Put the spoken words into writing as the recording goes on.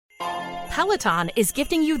Peloton is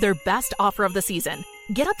gifting you their best offer of the season.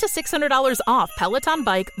 Get up to $600 off Peloton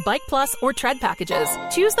Bike, Bike Plus, or Tread packages.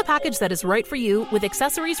 Choose the package that is right for you with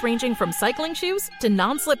accessories ranging from cycling shoes to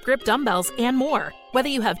non-slip grip dumbbells and more. Whether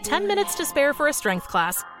you have 10 minutes to spare for a strength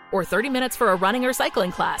class or 30 minutes for a running or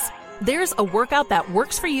cycling class, there's a workout that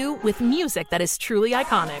works for you with music that is truly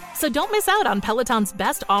iconic. So don't miss out on Peloton's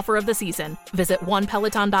best offer of the season. Visit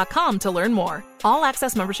onepeloton.com to learn more. All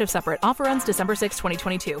access membership separate. Offer ends December 6,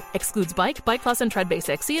 2022. Excludes Bike, Bike Plus, and Tread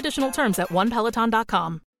Basic. See additional terms at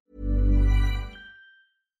onepeloton.com.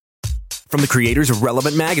 From the creators of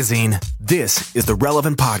Relevant Magazine, this is the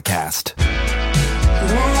Relevant Podcast.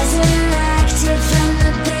 Resurrected from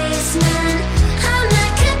the basement. I'm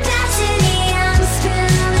at capacity. I'm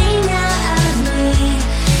spilling out of me.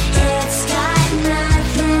 It's got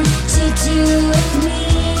nothing to do with me.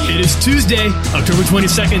 It is Tuesday, October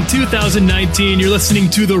 22nd, 2019. You're listening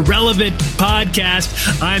to the Relevant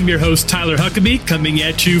Podcast. I'm your host, Tyler Huckabee, coming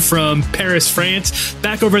at you from Paris, France.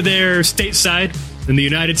 Back over there stateside in the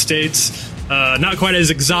United States. Not quite as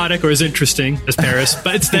exotic or as interesting as Paris,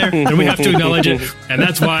 but it's there, and we have to acknowledge it. And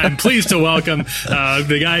that's why I'm pleased to welcome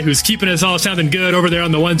the guy who's keeping us all sounding good over there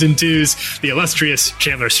on the ones and twos, the illustrious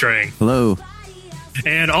Chandler Strang. Hello.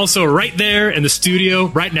 And also right there in the studio,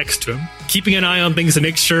 right next to him, keeping an eye on things to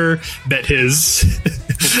make sure that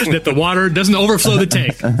that the water doesn't overflow the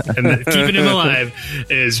tank, and that keeping him alive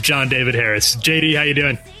is John David Harris. JD, how you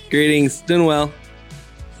doing? Greetings, doing well.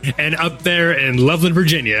 And up there in Loveland,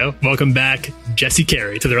 Virginia, welcome back Jesse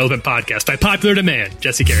Carey to the Relevant Podcast. By popular demand,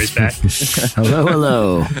 Jesse Carey's back.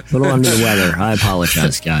 Hello. A little under the weather. I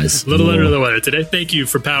apologize, guys. A little under the weather today. Thank you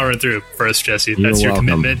for powering through for us, Jesse. That's your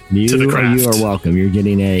commitment to the craft. You are welcome. You're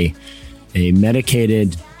getting a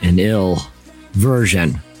medicated and ill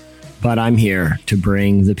version, but I'm here to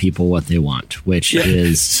bring the people what they want, which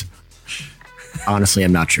is... Honestly,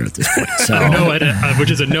 I'm not sure at this point. So, which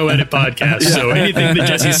is a no-edit podcast. So anything that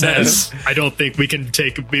Jesse says, I don't think we can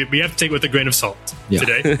take. We have to take with a grain of salt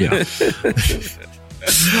today. Yeah.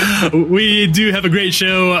 We do have a great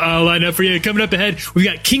show lined up for you. Coming up ahead, we've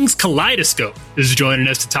got King's Kaleidoscope is joining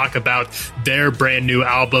us to talk about their brand new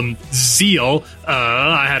album, Zeal.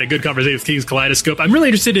 I had a good conversation with King's Kaleidoscope. I'm really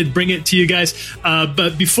interested to bring it to you guys.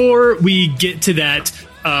 But before we get to that,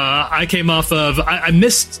 I came off of, I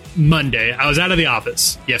missed Monday. I was out of the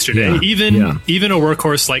office yesterday. Even a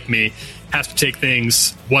workhorse like me has to take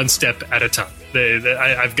things one step at a time.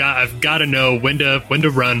 I've got to know when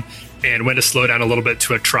to run and when to slow down a little bit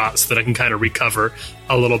to a trot so that I can kind of recover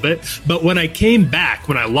a little bit. But when I came back,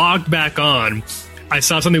 when I logged back on, I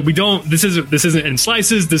saw something this isn't in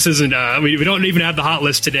slices. This isn't, we don't even have the hot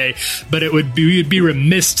list today, but we'd be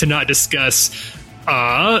remiss to not discuss,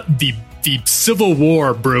 the civil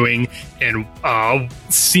war brewing and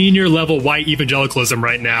senior level white evangelicalism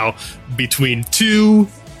right now between two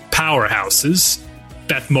powerhouses,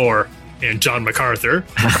 Beth Moore and John MacArthur.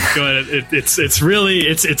 It's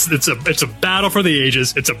a battle for the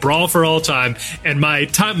ages. It's a brawl for all time. And my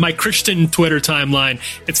Christian Twitter timeline,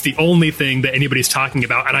 it's the only thing that anybody's talking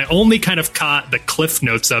about. And I only kind of caught the cliff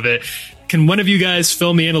notes of it. Can one of you guys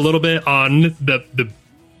fill me in a little bit on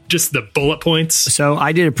just the bullet points? So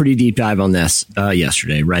I did a pretty deep dive on this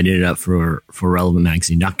yesterday, writing it up for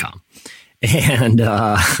relevantmagazine.com. And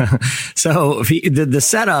so the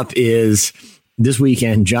setup is this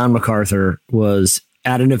weekend, John MacArthur was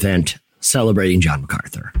at an event celebrating John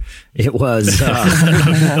MacArthur. It was...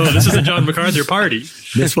 this is a John MacArthur party.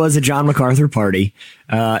 This was a John MacArthur party,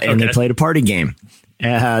 and they played a party game.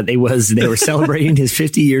 They were celebrating his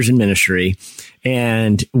 50 years in ministry.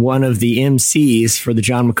 And one of the MCs for the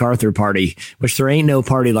John MacArthur party, which there ain't no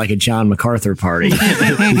party like a John MacArthur party,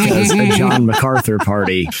 because a John MacArthur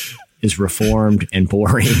party is reformed and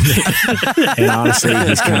boring. And honestly,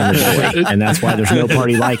 he's kind of boring. And that's why there's no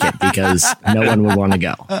party like it, because no one would want to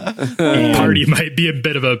go. And party might be a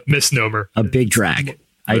bit of a misnomer. A big drag.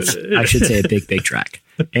 I should say a big drag.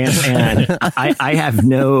 And I have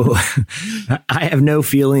no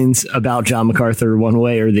feelings about John MacArthur one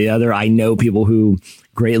way or the other. I know people who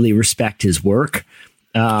greatly respect his work.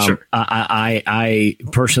 Sure. I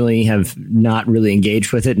personally have not really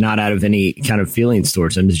engaged with it, not out of any kind of feelings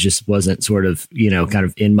towards him. It just wasn't sort of, kind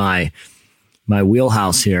of in my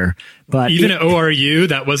wheelhouse here. But even at ORU,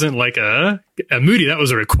 that wasn't like a Moody. That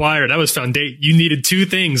was a required. That was you needed two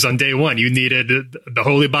things on day one. You needed the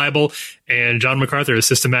Holy Bible and John MacArthur's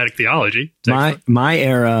systematic theology. My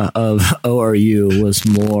era of ORU was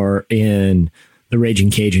more in the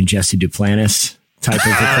Raging Cajun Jesse Duplantis type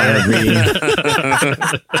of reading.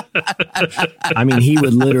 I mean, he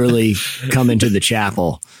would literally come into the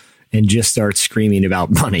chapel and just starts screaming about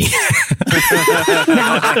money.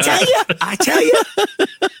 Now, I tell you,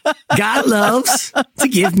 God loves to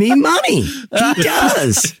give me money. He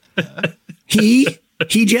does. He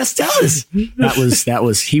just does. He was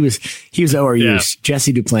ORU's. Yeah.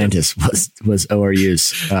 Jesse Duplantis was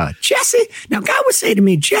ORU's. Jesse, now God would say to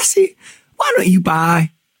me, Jesse, why don't you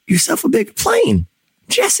buy yourself a big plane?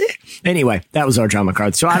 Jesse. Anyway, that was our John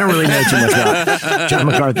MacArthur. So I don't really know too much about John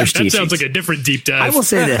MacArthur's teachings. That sounds like a different deep dive. I will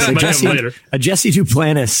say this: a Jesse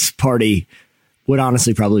Duplantis party would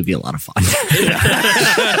honestly probably be a lot of fun.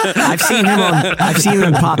 I've seen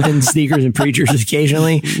him pop in Sneakers and Preachers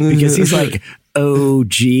occasionally because he's like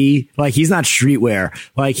OG. Like, he's not streetwear.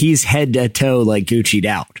 Like, he's head to toe, like, Gucci'd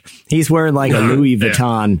out. He's wearing like a Louis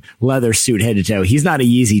Vuitton leather suit head to toe. He's not a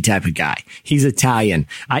Yeezy type of guy. He's Italian.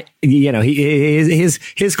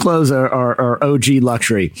 His clothes are OG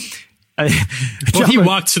luxury. Well, he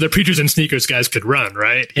walked so the Preachers and Sneakers guys could run,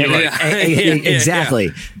 right?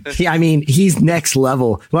 Exactly. I mean, he's next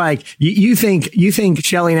level. Like, you think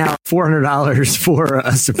shelling out $400 for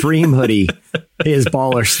a Supreme hoodie is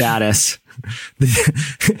baller status.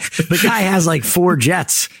 The guy has like 4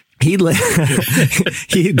 jets. There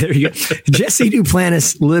you go. Jesse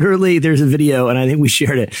Duplantis, literally, there's a video, and I think we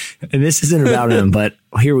shared it. And this isn't about him, but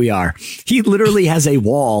here we are. He literally has a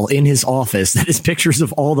wall in his office that is pictures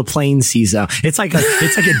of all the planes he's It's like a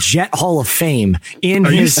jet hall of fame in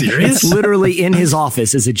Are his. You serious? It's literally in his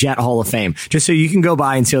office is a jet hall of fame, just so you can go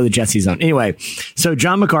by and see all the jets he's on. Anyway, so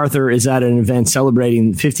John MacArthur is at an event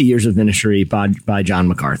celebrating 50 years of ministry by John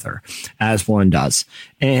MacArthur, as one does.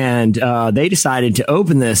 And they decided to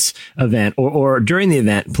open this event or during the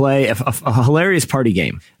event, play a hilarious party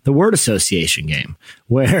game, the word association game,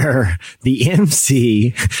 where the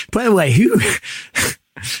MC, by the way,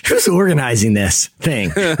 who's organizing this thing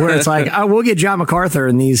where it's like, oh, we'll get John MacArthur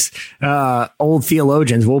and these old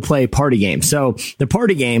theologians, we'll play party game. So the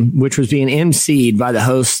party game, which was being emceed by the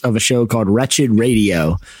hosts of a show called Wretched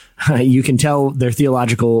Radio, you can tell their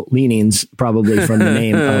theological leanings probably from the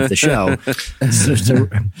name of the show. It's a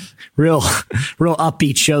real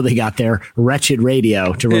upbeat show they got there, Wretched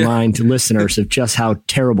Radio, to remind listeners of just how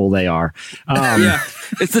terrible they are.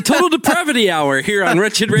 It's the Total Depravity Hour here on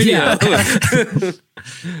Wretched Radio. Yeah.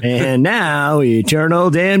 And now eternal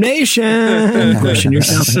damnation. Question your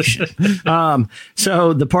salvation.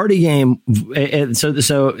 So the party game.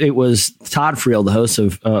 So it was Todd Friel, the host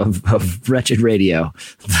of Wretched Radio.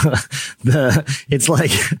 It's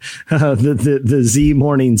like the Z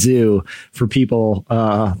Morning Zoo for people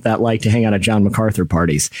that like to hang out at John MacArthur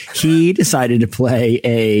parties. He decided to play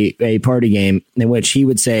a party game in which he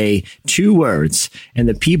would say 2 words, and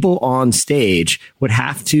the people on stage would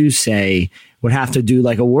have to do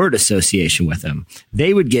like a word association with them.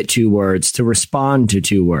 They would get 2 words to respond to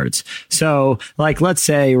 2 words. So, like, let's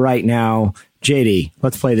say right now, JD,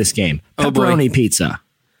 let's play this game. Pepperoni pizza.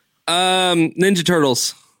 Ninja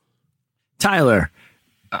Turtles. Tyler.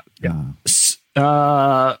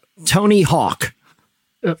 Tony Hawk.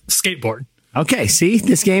 Skateboard. Okay, see,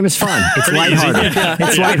 this game is fun. It's lighthearted.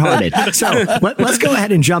 It's lighthearted. So let's go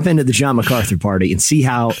ahead and jump into the John MacArthur party and see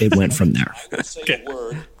how it went from there. I will say a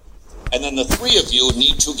word, and then the 3 of you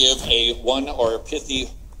need to give a one or a pithy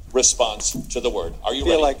response to the word. Are you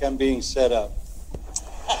ready? I feel like I'm being set up.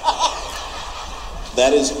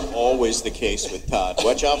 That is always the case with Todd.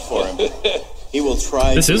 Watch out for him. He will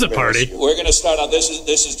try. This is a party. We're going to start out. This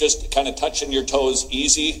is just kind of touching your toes.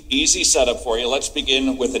 Easy setup for you. Let's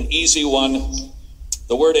begin with an easy one.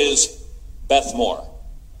 The word is Beth Moore.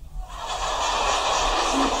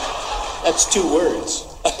 That's 2 words.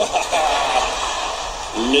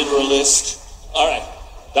 Literalist. All right.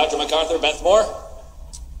 Dr. MacArthur, Beth Moore.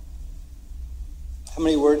 How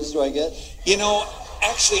many words do I get? You know,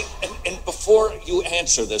 actually, and before you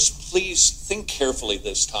answer this, please think carefully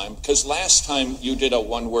this time, because last time you did a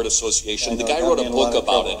one-word association. The guy wrote a book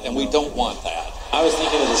about it, and we don't want that. I was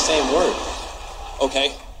thinking of the same word.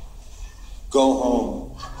 Okay. Go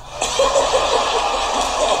home.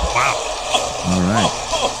 Wow. All right.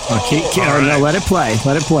 No, let it play.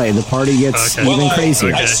 Let it play. The party gets even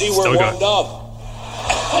crazier. I see we're warmed up.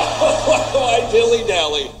 Why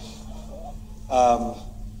dilly-dally?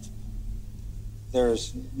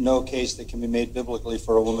 There's no case that can be made biblically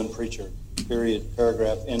for a woman preacher. Period.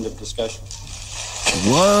 Paragraph. End of discussion.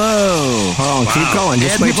 Whoa. Hold on. Keep going.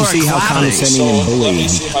 Just wait to see how condescending and bullying. Let me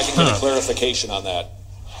see if I can get a clarification on that.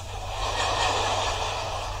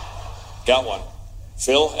 Got one.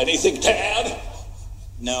 Phil, anything to add?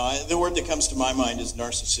 No, the word that comes to my mind is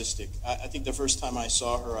narcissistic. I think the first time I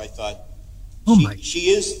saw her, I thought, she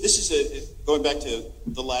is, going back to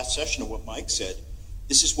the last session of what Mike said,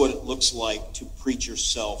 this is what it looks like to preach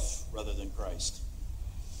yourself rather than Christ.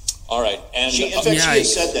 All right. And in fact, she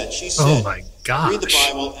has said that. She said, oh my gosh. I read the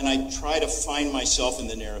Bible and I try to find myself in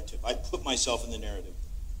the narrative. I put myself in the narrative.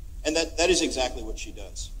 And that is exactly what she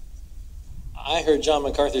does. I heard John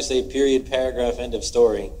MacArthur say period, paragraph, end of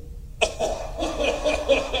story.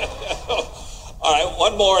 All right,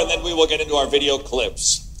 one more, and then we will get into our video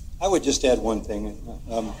clips. I would just add one thing.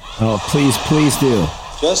 Please do.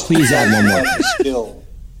 Just please add one more. The skill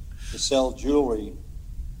to sell jewelry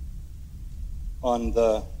on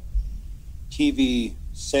the TV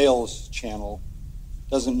sales channel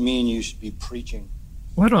doesn't mean you should be preaching.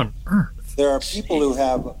 What on earth? There are people who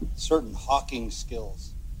have certain hawking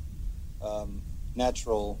skills,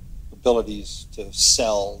 natural abilities to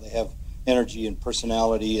sell. They have energy and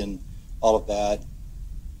personality and all of that.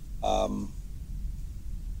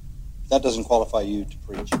 That doesn't qualify you to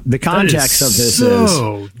preach. The context of this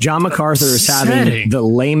is John MacArthur is having the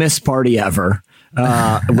lamest party ever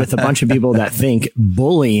with a bunch of people that think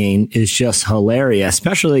bullying is just hilarious,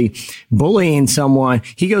 especially bullying someone.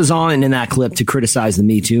 He goes on in that clip to criticize the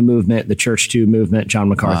Me Too movement, the Church Too movement. John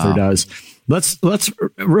MacArthur does. Let's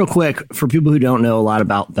real quick, for people who don't know a lot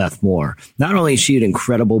about Beth Moore. Not only is she an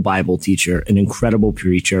incredible Bible teacher, an incredible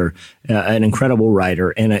preacher, an incredible writer,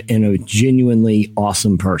 and a genuinely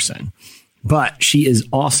awesome person, but she is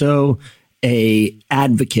also a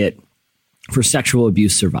advocate for sexual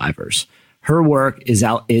abuse survivors. Her work is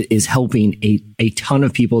helping a ton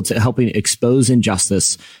of people, to helping expose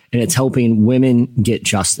injustice, and it's helping women get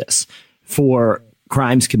justice for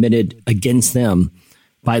crimes committed against them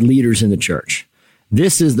by leaders in the church.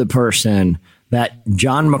 This is the person that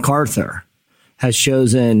John MacArthur has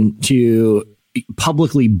chosen to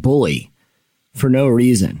publicly bully for no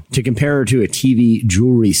reason, to compare her to a TV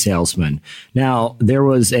jewelry salesman. Now, there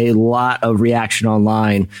was a lot of reaction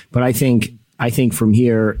online, but I think from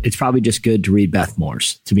here, it's probably just good to read Beth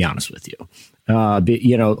Moore's, to be honest with you. A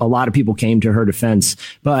lot of people came to her defense,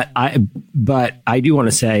 but I do want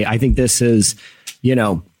to say, I think this is,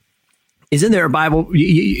 isn't there a Bible?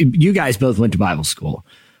 You guys both went to Bible school.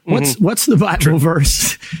 What's the Bible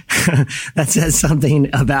verse that says something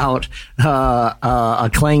about a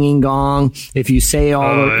clanging gong? If you say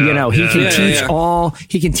all,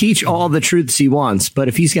 he can teach all the truths he wants. But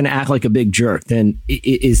if he's going to act like a big jerk, then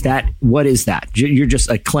what is that? You're just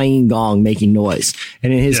a clanging gong making noise.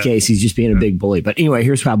 And in his case, he's just being a big bully. But anyway,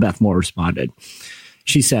 here's how Beth Moore responded.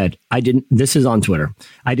 She said, this is on Twitter.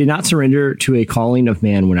 I did not surrender to a calling of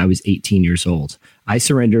man when I was 18 years old. I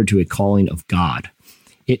surrendered to a calling of God.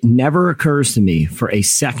 It never occurs to me for a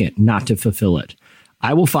second not to fulfill it.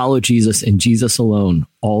 I will follow Jesus and Jesus alone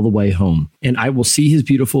all the way home, and I will see his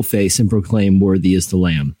beautiful face and proclaim, worthy is the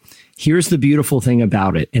Lamb. Here's the beautiful thing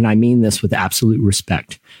about it, and I mean this with absolute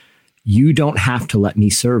respect. You don't have to let me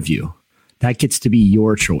serve you. That gets to be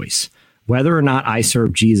your choice. Whether or not I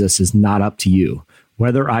serve Jesus is not up to you.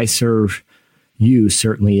 Whether I serve you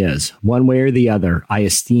certainly is. One way or the other, I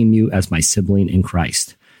esteem you as my sibling in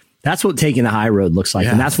Christ. That's what taking the high road looks like.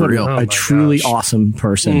 And that's what a truly awesome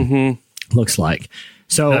person looks like.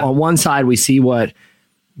 So on one side, we see what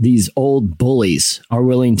these old bullies are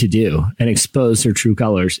willing to do and expose their true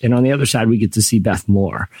colors. And on the other side, we get to see Beth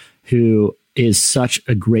Moore, who is such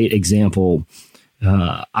a great example,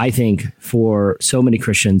 I think, for so many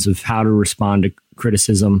Christians of how to respond to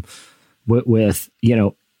criticism with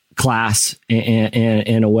class and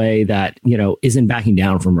in a way that, isn't backing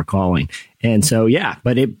down from recalling. And so,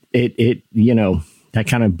 but it that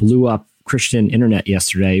kind of blew up Christian internet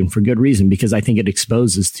yesterday, and for good reason, because I think it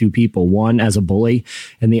exposes two people, one as a bully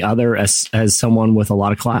and the other as someone with a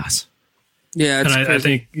lot of class. Yeah. I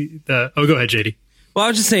think go ahead, JD. Well, I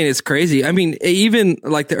was just saying it's crazy. I mean, even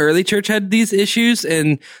like the early church had these issues,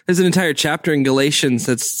 and there's an entire chapter in Galatians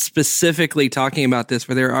that's specifically talking about this,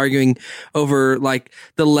 where they're arguing over like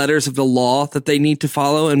the letters of the law that they need to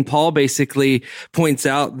follow. And Paul basically points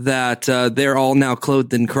out that they're all now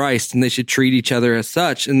clothed in Christ and they should treat each other as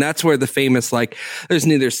such. And that's where the famous, like, there's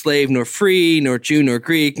neither slave nor free, nor Jew nor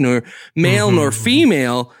Greek, nor male nor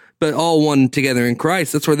female, but all one together in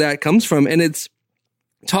Christ. That's where that comes from. And it's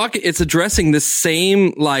addressing the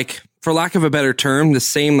same, like, for lack of a better term, the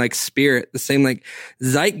same like spirit, the same like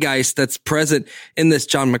zeitgeist that's present in this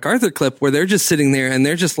John MacArthur clip, where they're just sitting there and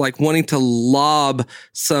they're just like wanting to lob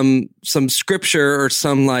some scripture or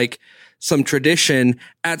some tradition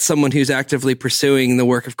at someone who's actively pursuing the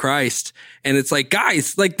work of Christ. And it's like,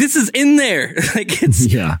 guys, like, this is in there. Like,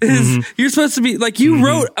 you're supposed to be like, you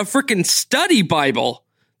wrote a freaking study Bible.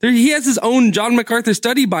 He has his own John MacArthur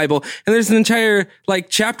study Bible, and there's an entire like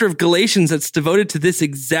chapter of Galatians that's devoted to this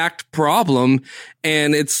exact problem.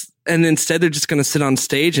 And it's and instead they're just going to sit on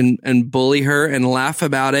stage and bully her and laugh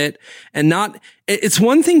about it. And not, it's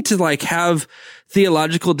one thing to like have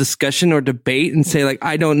theological discussion or debate and say like,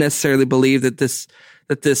 I don't necessarily believe that this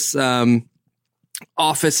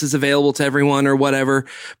office is available to everyone or whatever.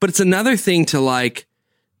 But it's another thing to like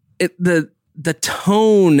the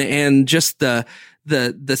tone and just the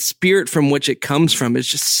spirit from which it comes from is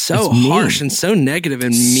just so harsh and so negative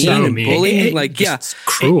and mean and bullying. It's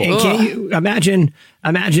cruel. And can you imagine,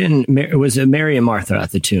 it was Mary and Martha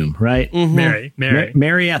at the tomb, right? Mm-hmm.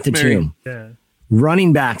 Mary at the tomb,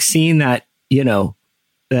 running back, seeing that,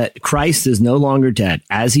 that Christ is no longer dead,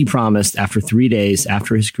 as he promised after 3 days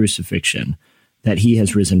after his crucifixion, that he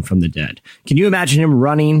has risen from the dead. Can you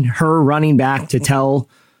imagine her running back to tell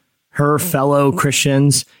her fellow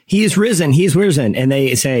Christians, he's risen. And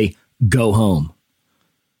they say, go home.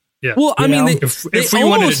 Yeah. Well, I mean, if we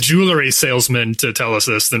wanted a jewelry salesman to tell us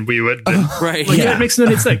this, then we would. Right. It makes no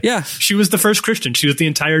sense. Yeah. She was the first Christian. She was the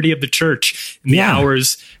entirety of the church in the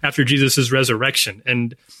hours after Jesus' resurrection.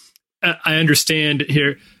 And I understand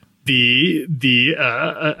here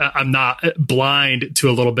I'm not blind to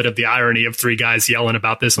a little bit of the irony of three guys yelling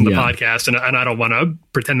about this on the podcast. And I don't want to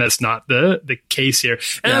pretend that's not the case here.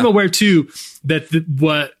 And I'm aware too that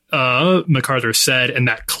what MacArthur said in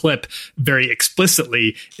that clip very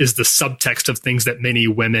explicitly is the subtext of things that many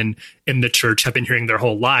women in the church have been hearing their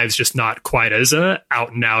whole lives, just not quite as out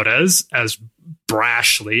and out as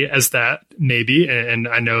brashly as that maybe. And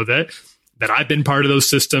I know that I've been part of those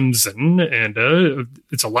systems, and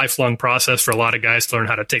it's a lifelong process for a lot of guys to learn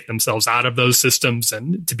how to take themselves out of those systems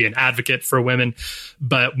and to be an advocate for women.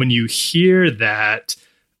 But when you hear that,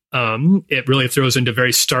 it really throws into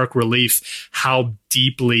very stark relief how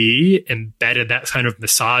deeply embedded that kind of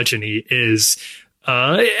misogyny is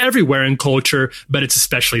everywhere in culture. But it's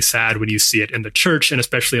especially sad when you see it in the church, and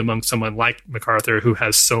especially among someone like MacArthur, who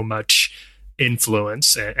has so much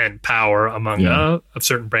influence and power among a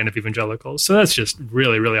certain brand of evangelicals. So that's just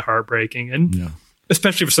really, really heartbreaking. And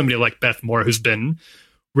especially for somebody like Beth Moore, who's been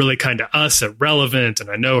really kind to us at Relevant.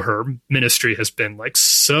 And I know her ministry has been like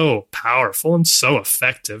so powerful and so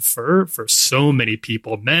effective for so many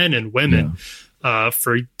people, men and women,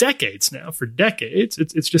 for decades now.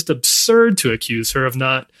 It's just absurd to accuse her of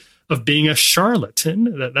being a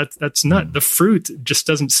charlatan. That's not the fruit. Just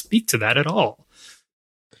doesn't speak to that at all.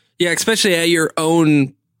 Yeah, especially at your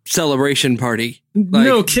own celebration party.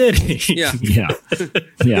 No kidding. Yeah.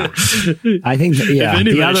 I think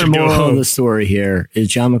the other moral of the story here is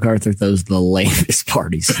John MacArthur throws the lamest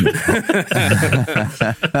parties.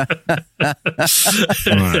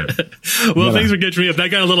 Well, thanks for catching me up. That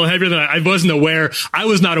got a little heavier than I wasn't aware. I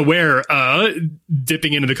was not aware,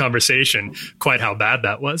 dipping into the conversation, quite how bad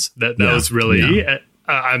that was. That was really,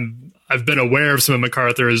 I've been aware of some of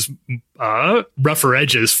MacArthur's rougher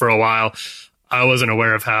edges for a while. I wasn't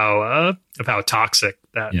aware of how toxic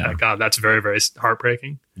that got. That's very, very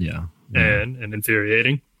heartbreaking. And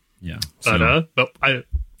infuriating. But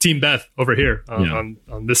Team Beth over here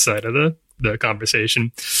on this side of the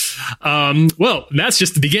conversation. Well, that's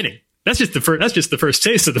just the beginning. That's just the first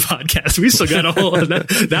taste of the podcast. We still got a whole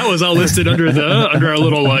that was all listed under our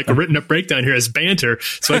little written up breakdown here as banter.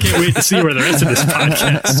 So I can't wait to see where the rest of this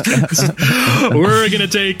podcast goes. We're gonna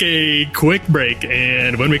take a quick break,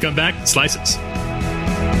 and when we come back, slices.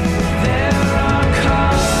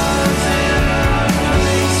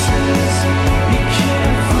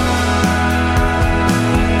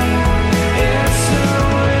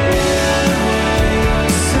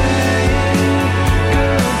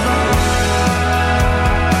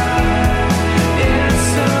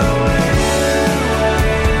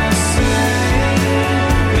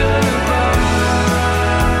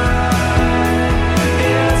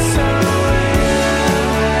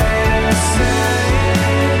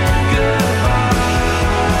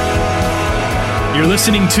 You're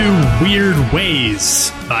listening to Weird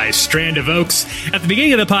Ways by Strand of Oaks. At the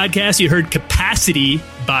beginning of the podcast, you heard Capacity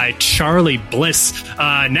by Charlie Bliss.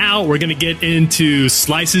 Now we're going to get into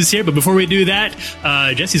slices here, but before we do that,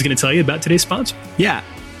 Jesse's going to tell you about today's sponsor. Yeah.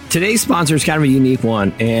 Today's sponsor is kind of a unique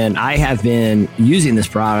one, and I have been using this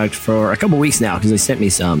product for a couple weeks now because they sent me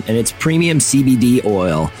some, and it's premium CBD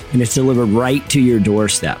oil, and it's delivered right to your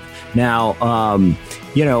doorstep. Now,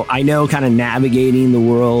 I know kind of navigating the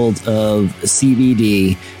world of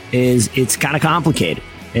CBD it's kind of complicated.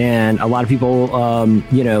 And a lot of people,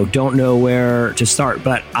 don't know where to start.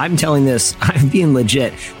 But I'm telling this, I'm being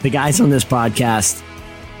legit. The guys on this podcast,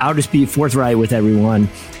 I'll just be forthright with everyone.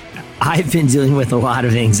 I've been dealing with a lot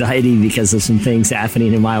of anxiety because of some things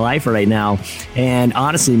happening in my life right now. And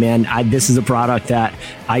honestly, man, this is a product that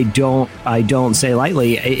I don't say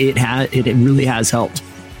lightly. It really has helped.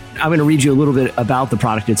 I'm going to read you a little bit about the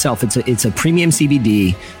product itself. It's a premium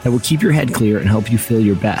CBD that will keep your head clear and help you feel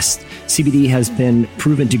your best. CBD has been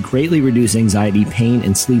proven to greatly reduce anxiety, pain,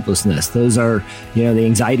 and sleeplessness. Those are, the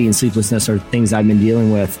anxiety and sleeplessness are things I've been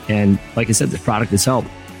dealing with. And like I said, this product has helped.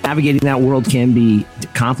 Navigating that world can be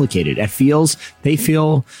complicated. At Feels, they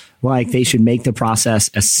feel like they should make the process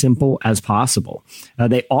as simple as possible.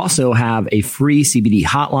 They also have a free CBD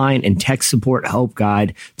hotline and tech support help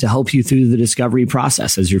guide to help you through the discovery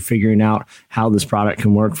process as you're figuring out how this product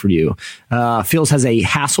can work for you. Feels has a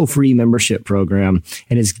hassle-free membership program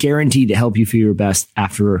and is guaranteed to help you feel your best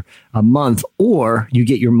after a month, or you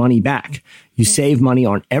get your money back. You save money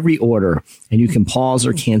on every order, and you can pause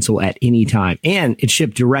or cancel at any time. And it's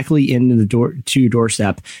shipped directly into the door to your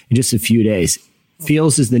doorstep in just a few days.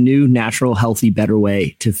 Feels is the new, natural, healthy, better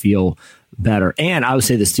way to feel better. And I would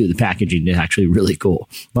say this too, the packaging is actually really cool.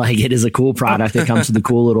 Like, it is a cool product. It comes with a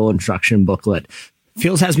cool little instruction booklet.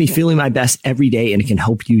 Feels has me feeling my best every day, and it can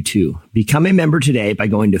help you too. Become a member today by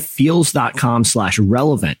going to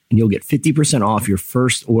feels.com/relevant, and you'll get 50% off your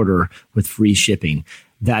first order with free shipping.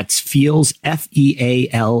 That's Feels,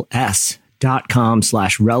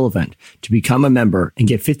 FEALS.com/relevant to become a member and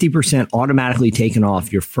get 50% automatically taken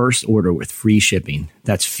off your first order with free shipping.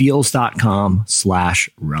 That's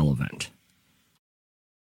feels.com/relevant.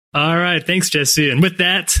 All right. Thanks, Jesse. And with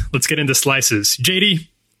that, let's get into slices. JD,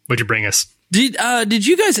 what'd you bring us? Did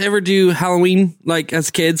you guys ever do Halloween, like,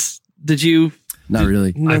 as kids? Did you? Not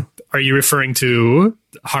really. No. Are you referring to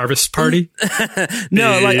Harvest Party?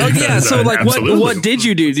 No, like, oh yeah. So like, what did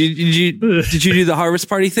you do? Did you do the Harvest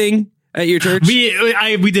Party thing at your church?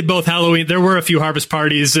 We did both Halloween. There were a few harvest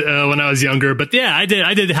parties when I was younger, but yeah, I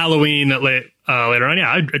did Halloween later on.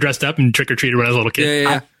 Yeah, I dressed up and trick or treated when I was a little kid.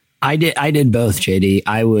 Yeah. I did both, JD.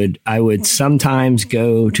 I would sometimes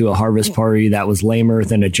go to a harvest party that was lamer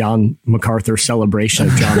than a John MacArthur celebration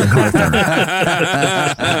of John MacArthur.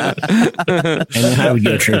 And then I would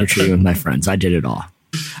go trick or treating with my friends. I did it all.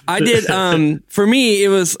 I did. For me, it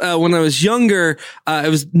was when I was younger.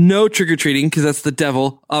 It was no trick or treating because that's the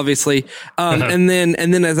devil, obviously. And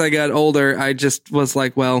then as I got older, I just was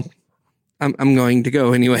like, well, I'm going to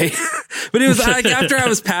go anyway. But it was like after I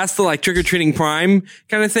was past the like trick or treating prime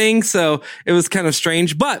kind of thing, so it was kind of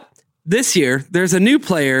strange. But this year, there's a new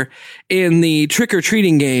player in the trick or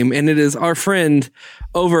treating game, and it is our friend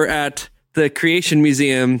over at the Creation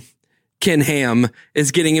Museum. Ken Ham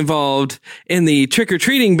is getting involved in the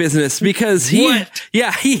trick-or-treating business because he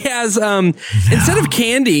has, instead of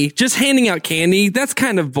candy, just handing out candy, that's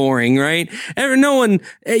kind of boring, right?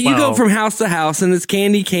 You go from house to house and it's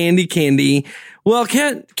candy. Well,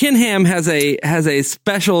 Ken Ham has a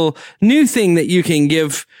special new thing that you can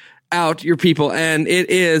give out your people, and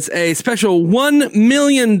it is a special $1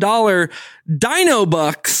 million Dino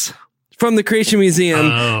Bucks from the Creation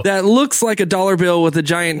Museum that looks like a dollar bill with a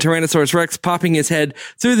giant Tyrannosaurus Rex popping his head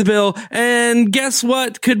through the bill. And guess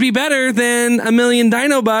what could be better than $1 million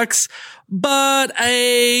Dino Bucks, but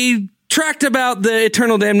a tract about the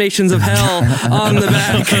eternal damnations of hell on the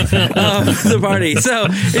back of the party. So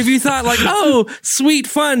if you thought like, oh, sweet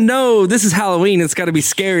fun, no, this is Halloween, it's got to be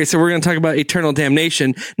scary, so we're going to talk about eternal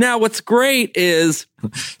damnation. Now, what's great is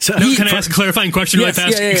can I ask a clarifying question really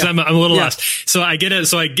fast? Because I'm a little lost. So I get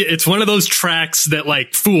it. It's one of those tracks that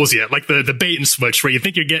like fools you, like the bait and switch, where you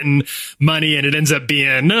think you're getting money and it ends up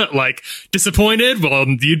being like disappointed. Well,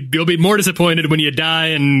 you'll be more disappointed when you die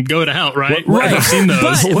and go to hell, right? Right. I've seen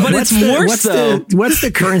those. But it's worse though. What's the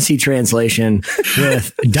currency translation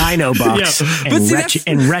with Dino Bucks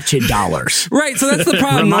and wretched dollars? Right. So that's the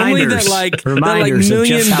problem. Reminders of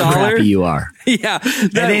just how crappy you are. Yeah.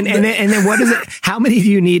 And then what is it? How many do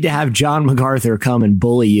you need to have John MacArthur come and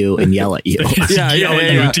bully you and yell at you? Yell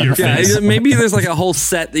at you to your face. Maybe there's like a whole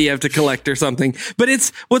set that you have to collect or something. But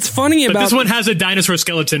it's what's funny about this one has a dinosaur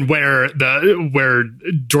skeleton where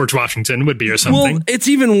George Washington would be or something. Well, it's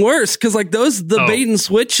even worse because like the bait and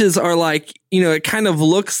switches are like, it kind of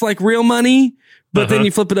looks like real money. But then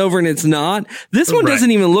you flip it over and it's not. This one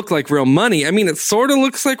doesn't even look like real money. I mean, it sort of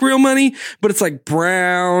looks like real money, but it's like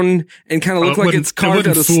brown and kind of looks like it's carved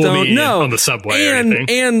out of stone. No, on the subway or anything.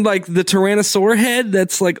 And like the Tyrannosaur head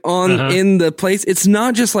that's like in the place. It's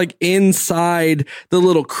not just like inside the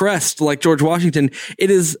little crest like George Washington.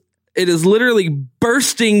 It is literally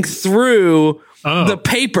bursting through the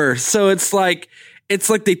paper. So it's like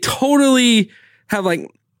they totally have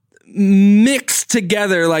like mixed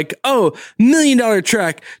together like, $1 million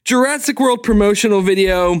track, Jurassic World promotional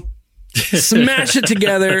video, Smash it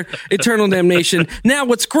together, eternal damnation. Now,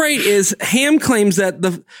 what's great is Ham claims that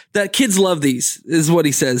that kids love these, is what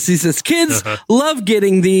he says. He says kids love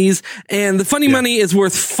getting these, and the funny money is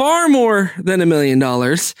worth far more than $1 million,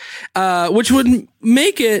 which would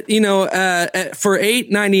make it, for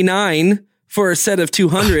 $8.99 for a set of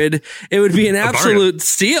 200, it would be an absolute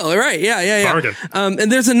steal, right? Yeah. Bargain.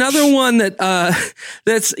 And there's another one that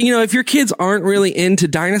that's if your kids aren't really into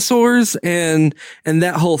dinosaurs and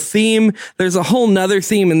that whole theme, there's a whole nother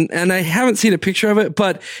theme, and I haven't seen a picture of it,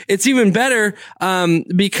 but it's even better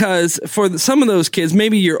because for some of those kids,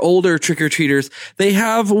 maybe your older trick-or-treaters, they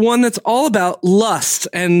have one that's all about lust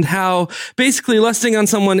and how basically lusting on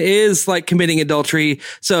someone is like committing adultery,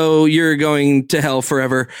 so you're going to hell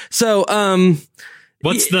forever. So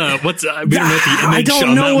What's we don't know what the image I don't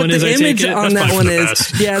on know that what one the is. image on that one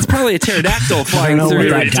is. Yeah, it's probably a pterodactyl flying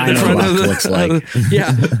through what that the front of the looks like.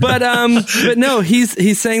 yeah, but no,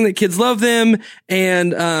 he's saying that kids love them,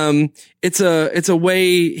 and it's a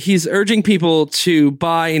way he's urging people to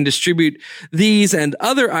buy and distribute these and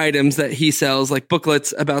other items that he sells, like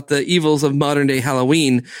booklets about the evils of modern day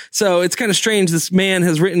Halloween. So it's kind of strange. This man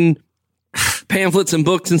has written pamphlets and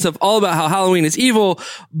books and stuff all about how Halloween is evil,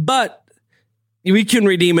 but we can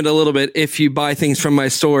redeem it a little bit if you buy things from my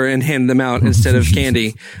store and hand them out instead of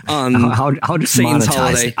candy on I'll just Satan's monetize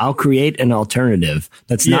holiday. it. I'll create an alternative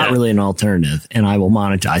that's not really an alternative, and I will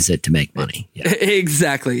monetize it to make money. Yeah.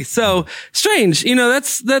 Exactly. So strange.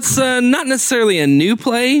 That's not necessarily a new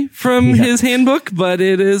play from his handbook, but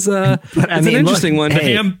it is it's an interesting one. The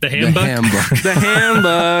handbook. The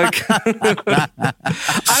handbook.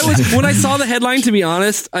 When I saw the headline, to be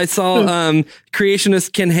honest, I saw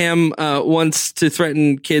creationist Ken Ham wants to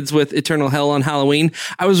threaten kids with eternal hell on Halloween.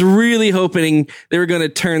 I was really hoping they were going to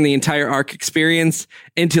turn the entire Ark experience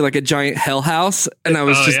into like a giant hell house, and I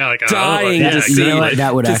was dying to see.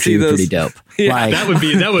 That would actually be pretty dope. Yeah, that would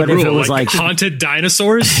rule. If it was like haunted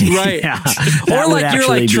dinosaurs, right? Or like you're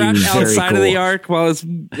like trapped outside of the Ark while it's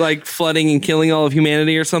like flooding and killing all of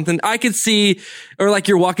humanity or something. I could see, or like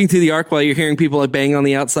you're walking through the Ark while you're hearing people like bang on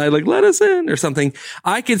the outside, like "let us in" or something.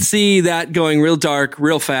 I could see that going real dark,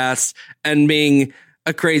 real fast, and being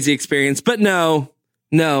a crazy experience. But no,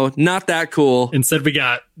 not that cool. Instead, we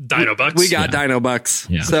got Dino Bucks. We got Dino Bucks.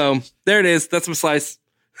 Yeah. So there it is. That's my slice.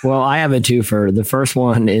 Well, I have a twofer. The first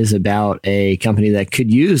one is about a company that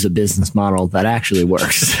could use a business model that actually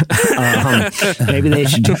works. Maybe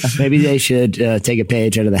they should take a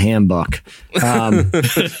page out of the handbook.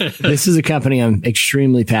 This is a company I'm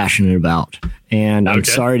extremely passionate about, and I'm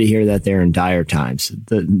sorry to hear that they're in dire times.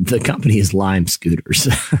 The company is Lime Scooters.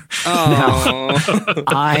 Now,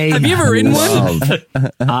 have you ever ridden one?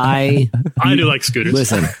 I do like scooters.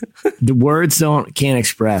 Listen, the words can't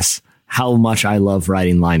express how much I love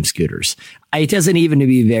riding Lime Scooters. It doesn't even to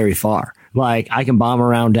be very far. Like, I can bomb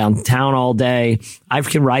around downtown all day. I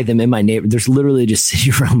can ride them in my neighborhood. There's literally just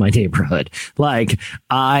sitting around my neighborhood. Like,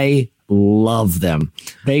 I love them.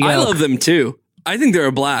 I love them too. I think they're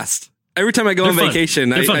a blast. Every time I go on vacation,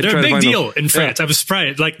 they're they're a big deal in France. I was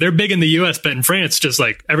surprised. Like, they're big in the U.S., but in France, just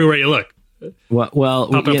like everywhere you look. Well,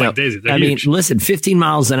 like Daisy. I mean, listen, 15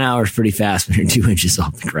 miles an hour is pretty fast when you're 2 inches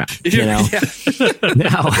off the ground.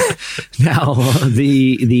 Now,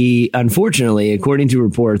 the unfortunately, according to a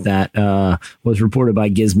report that was reported by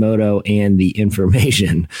Gizmodo and The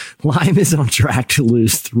Information, Lime is on track to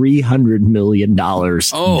lose $300 million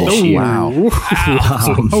this year. Wow!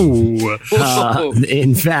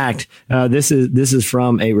 In fact, this is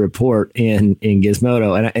from a report in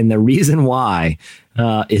Gizmodo, and the reason why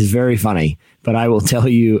is very funny, but I will tell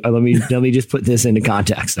you, let me just put this into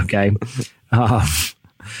context. Okay.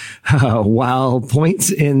 While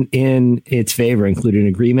points in its favor include an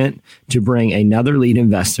agreement to bring another lead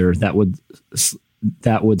investor that would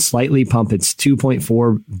slightly pump its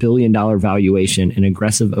 $2.4 billion valuation and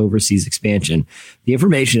aggressive overseas expansion, the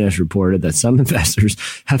Information has reported that some investors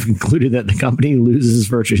have concluded that the company loses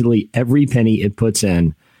virtually every penny it puts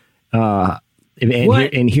in.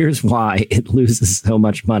 And here's why it loses so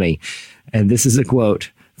much money. And this is a quote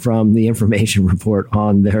from the Information report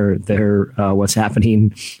on their what's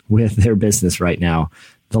happening with their business right now.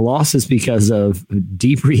 The loss is because of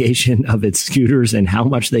depreciation of its scooters and how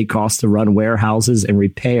much they cost to run warehouses and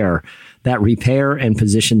repair and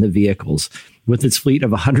position the vehicles. With its fleet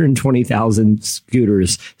of 120,000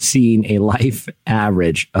 scooters seeing a life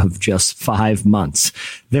average of just 5 months.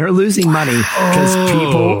 They're losing money because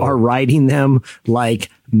people are riding them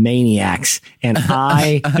like maniacs, and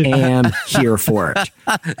I am here for it.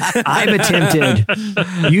 I've attempted.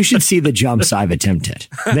 You should see the jumps I've attempted.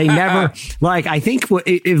 They never, like, I think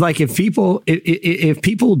if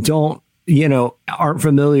people don't aren't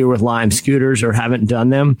familiar with Lime scooters or haven't done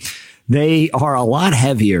them, they are a lot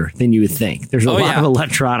heavier than you would think. There's a lot of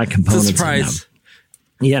electronic components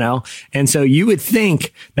in them. And so you would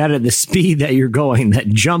think that at the speed that you're going, that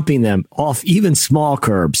jumping them off even small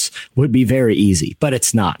curbs would be very easy, but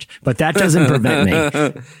it's not. But that doesn't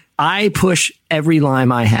prevent me. I push every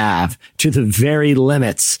Lime I have to the very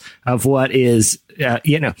limits of what is,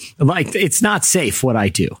 like it's not safe what I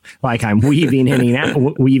do. Like I'm weaving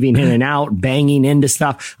in and out, banging into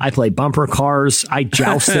stuff. I play bumper cars. I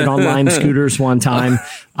jousted on Lime scooters one time.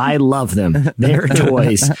 I love them. They're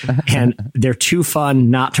toys and they're too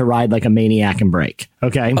fun not to ride like a maniac and break.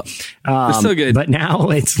 Okay. They're so good. But now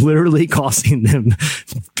it's literally costing them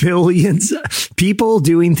billions. People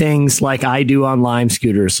doing things like I do on Lime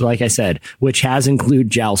scooters. So like I said, which has included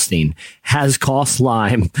jousting, has cost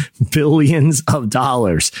Lime billions of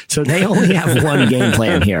dollars. So they only have one game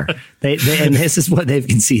plan here. They and this is what they've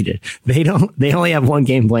conceded. They only have one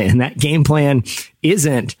game plan, and that game plan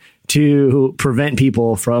isn't to prevent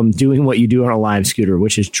people from doing what you do on a Lime scooter,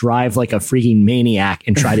 which is drive like a freaking maniac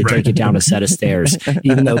and try to take it down a set of stairs,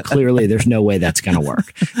 even though clearly there's no way that's going to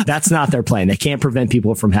work. That's not their plan. They can't prevent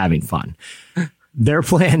people from having fun. Their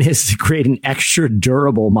plan is to create an extra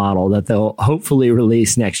durable model that they'll hopefully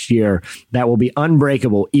release next year that will be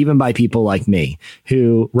unbreakable, even by people like me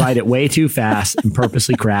who ride it way too fast and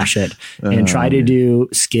purposely crash it and try to do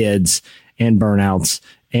skids and burnouts.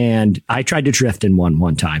 And I tried to drift in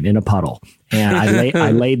one time in a puddle, and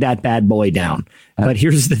I laid that bad boy down. But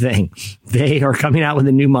here's the thing. They are coming out with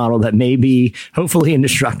a new model that may be hopefully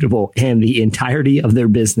indestructible, and the entirety of their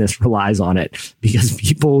business relies on it because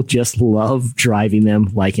people just love driving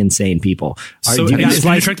them like insane people. So do you guys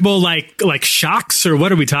indestructible like shocks, or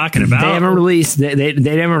what are we talking about? They haven't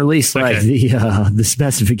released like the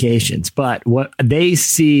specifications, but what they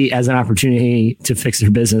see as an opportunity to fix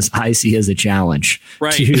their business, I see as a challenge.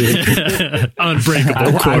 Right.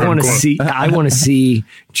 Unbreakable. I want to see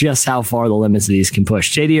just how far the limits of these can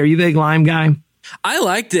push. JD, are you a big Lime guy? I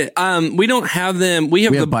liked it. We don't have them. We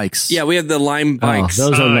have the bikes. Yeah, we have the Lime bikes.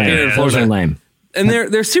 Those are lame. Those are lame. And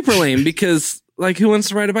they're super lame because like who wants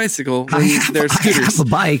to ride a bicycle when they're scooters? I have a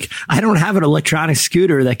bike. I don't have an electronic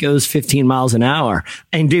scooter that goes 15 miles an hour.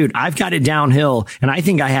 And dude, I've got it downhill, and I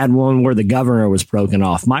think I had one where the governor was broken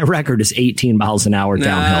off. My record is 18 miles an hour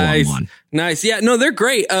downhill on one. Nice. Yeah, no, they're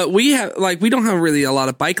great. We don't have really a lot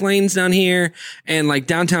of bike lanes down here, and like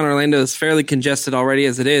downtown Orlando is fairly congested already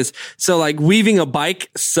as it is. So like weaving a bike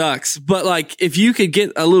sucks. But like if you could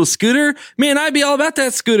get a little scooter, man, I'd be all about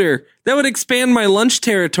that scooter. That would expand my lunch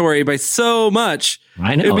territory by so much.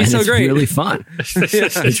 I know. It'd be so it's great. Really fun.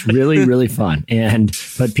 It's really, really fun.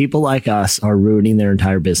 But people like us are ruining their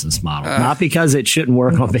entire business model. Not because it shouldn't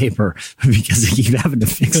work on paper, but because they keep having to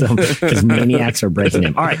fix them because maniacs are breaking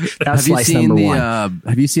them. All right. That's slice number one.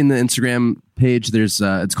 Have you seen the Instagram page? There's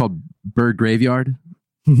it's called Bird Graveyard.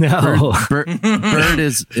 No. Bird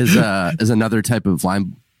is another type of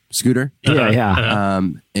Lime scooter. Yeah.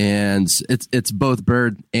 And it's both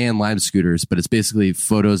Bird and Lime scooters, but it's basically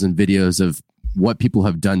photos and videos of what people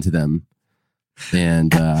have done to them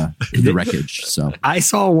and the wreckage. So I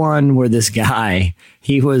saw one where this guy,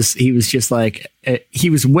 he was just like, he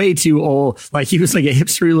was way too old. Like he was like a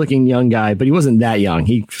hipster looking young guy, but he wasn't that young.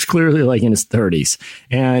 He was clearly like in his 30s,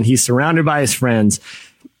 and he's surrounded by his friends,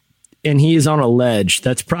 and he is on a ledge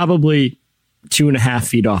that's probably 2.5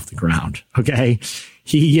 feet off the ground. Okay.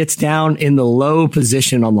 He gets down in the low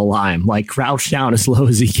position on the Lime, like crouched down as low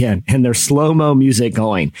as he can. And there's slow-mo music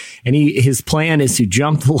going. And his plan is to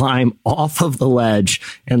jump the Lime off of the ledge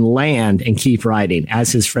and land and keep riding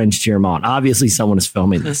as his friends cheer him on. Obviously, someone is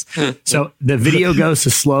filming this. So the video goes to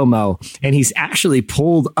slow-mo, and he's actually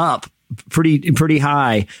pulled up pretty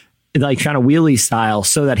high, like kind of wheelie style,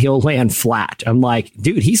 so that he'll land flat. I'm like,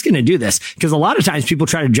 dude, he's going to do this, because a lot of times people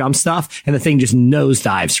try to jump stuff and the thing just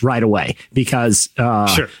nosedives right away because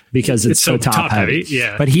it's so top heavy.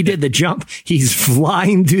 Yeah. But he did the jump. He's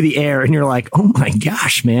flying through the air, and you're like, oh my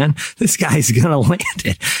gosh, man, this guy's going to land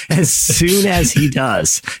it. As soon as he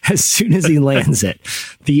lands it,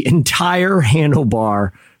 the entire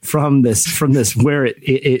handlebar from this where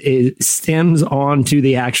it stems onto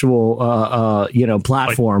the actual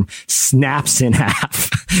platform, snaps in half,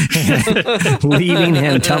 leaving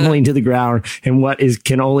him tumbling to the ground in what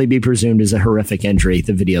can only be presumed is a horrific injury.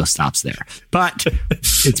 The video stops there, but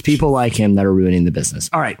it's people like him that are ruining the business.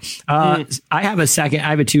 All right, I have a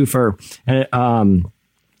twofer.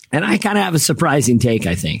 And I kind of have a surprising take,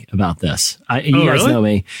 I think, about this. You guys know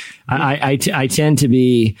me. I tend to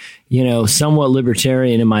be, somewhat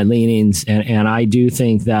libertarian in my leanings. And I do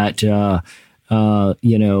think that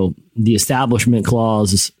the establishment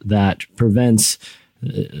clause that prevents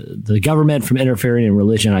the government from interfering in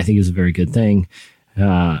religion, I think is a very good thing.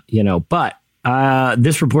 But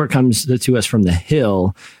this report comes to us from The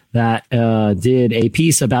Hill that did a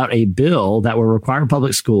piece about a bill that will require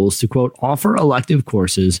public schools to, quote, offer elective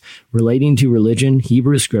courses relating to religion,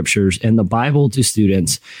 Hebrew scriptures, and the Bible to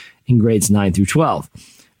students in grades 9 through 12.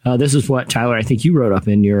 This is what, Tyler, I think you wrote up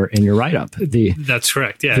in your write-up. That's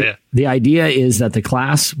correct. Yeah. The idea is that the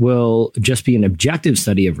class will just be an objective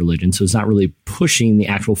study of religion, so it's not really pushing the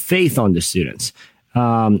actual faith onto students.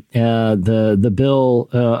 The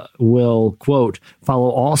bill will, quote, follow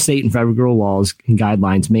all state and federal laws and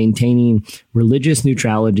guidelines, maintaining religious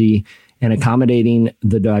neutrality and accommodating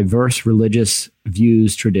the diverse religious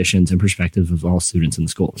views, traditions, and perspectives of all students in the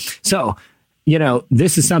school. So,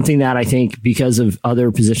 this is something that I think, because of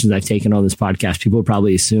other positions I've taken on this podcast, people would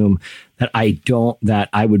probably assume that I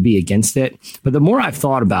would be against it. But the more I've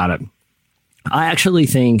thought about it, I actually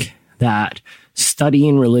think that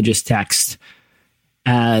studying religious texts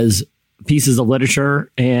as pieces of literature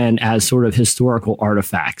and as sort of historical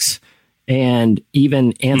artifacts, and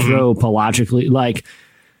even anthropologically, like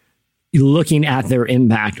looking at their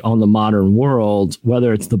impact on the modern world,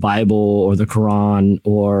 whether it's the Bible or the Quran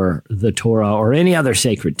or the Torah or any other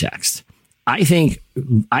sacred text. I think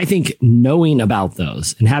knowing about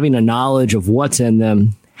those and having a knowledge of what's in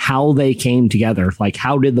them, how they came together, like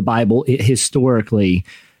how did the Bible historically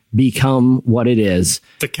become what it is?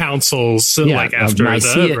 The councils, like after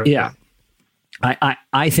Nicaea,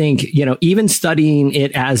 I think, even studying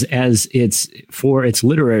it as it's for its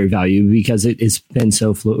literary value, because it's been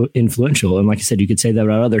so influential. And like I said, you could say that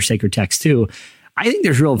about other sacred texts too. I think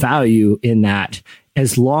there's real value in that,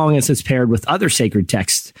 as long as it's paired with other sacred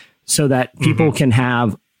texts, so that people can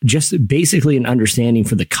have just basically an understanding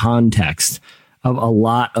for the context of a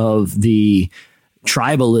lot of the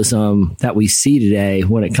tribalism that we see today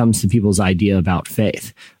when it comes to people's idea about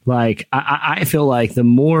faith. Like, I feel like the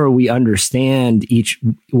more we understand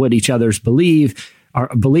what each other's believe,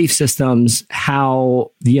 our belief systems,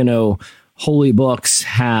 how, holy books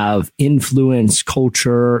have influenced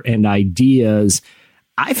culture and ideas,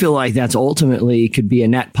 I feel like that's ultimately could be a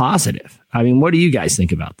net positive. I mean, what do you guys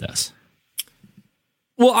think about this?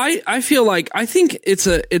 Well, I feel like, I think it's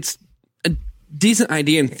a decent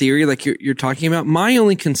idea in theory, like you're talking about. My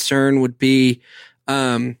only concern would be,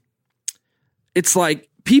 it's like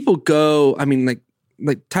people go, I mean, like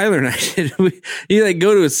Tyler and I did, you like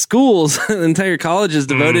go to schools, the entire college is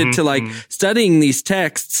devoted to like studying these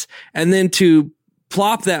texts, and then to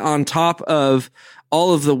plop that on top of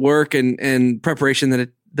all of the work and preparation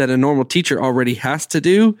that a normal teacher already has to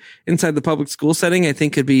do inside the public school setting, I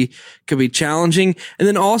think could be challenging. And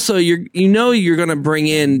then also you're going to bring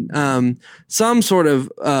in, some sort of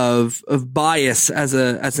bias as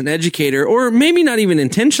an educator, or maybe not even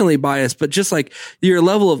intentionally biased, but just like your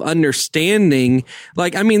level of understanding.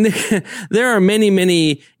 Like, I mean, there are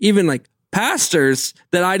many, even like pastors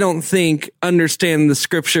that I don't think understand the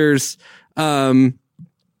scriptures,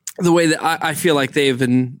 the way that I feel like they've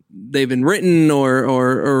been written,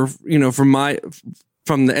 or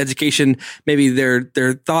from the education, maybe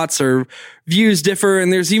their thoughts or views differ.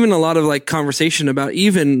 And there's even a lot of like conversation about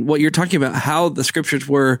even what you're talking about, how the scriptures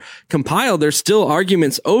were compiled. There's still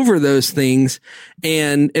arguments over those things.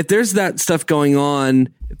 And if there's that stuff going on,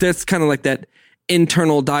 if there's kind of like that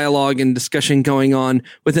internal dialogue and discussion going on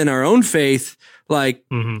within our own faith, like,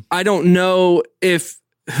 I don't know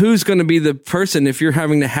who's going to be the person, if you're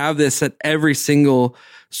having to have this at every single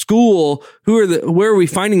school, where are we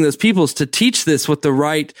finding those people to teach this with the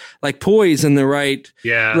right like poise and the right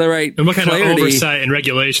and what kind clarity. of oversight and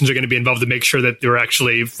regulations are going to be involved to make sure that they're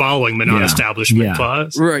actually following the non-establishment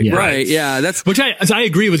clause. Right. Yeah. That's which I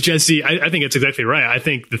agree with Jesse. I think it's exactly right. I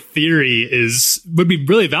think the theory would be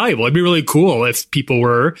really valuable. It'd be really cool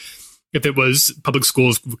if it was public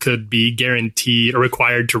schools could be guaranteed or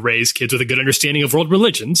required to raise kids with a good understanding of world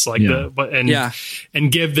religions, like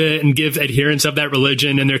and give adherents of that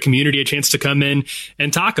religion and their community a chance to come in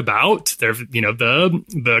and talk about their,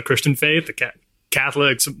 the Christian faith, the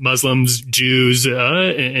Catholics, Muslims, Jews,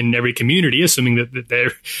 in every community, assuming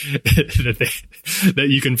that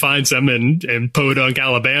you can find some in Podunk,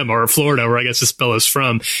 Alabama, or Florida, where I guess this bill is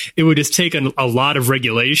from. It would just take a lot of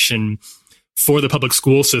regulation for the public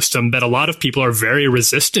school system that a lot of people are very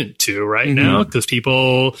resistant to right now, because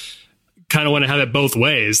people kind of want to have it both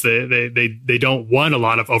ways. They don't want a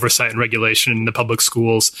lot of oversight and regulation in the public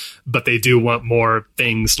schools, but they do want more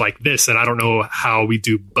things like this. And I don't know how we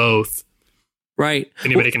do both. Right.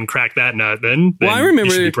 Anybody can crack that nut, then I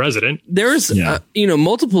remember you should be president. There's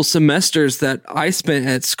multiple semesters that I spent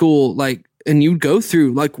at school, like and you go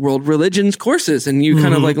through like world religions courses and you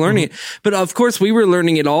kind of like learning it. But of course we were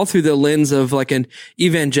learning it all through the lens of like an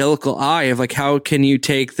evangelical eye of like, how can you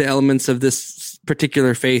take the elements of this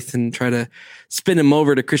particular faith and try to spin them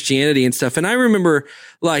over to Christianity and stuff. And I remember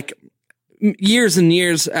like years and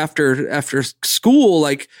years after school,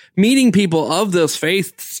 like meeting people of those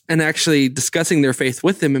faiths and actually discussing their faith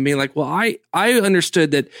with them and being like, well, I understood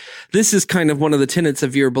that this is kind of one of the tenets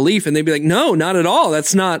of your belief. And they'd be like, no, not at all.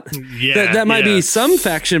 That's not, that might be some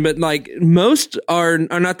faction, but like most are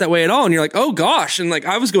not that way at all. And you're like, oh gosh. And like,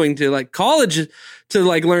 I was going to like college to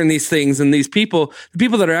like learn these things, and the people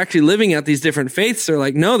that are actually living out these different faiths are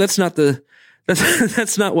like, no, that's not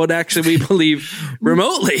what actually we believe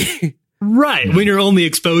remotely. Right. When your only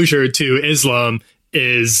exposure to Islam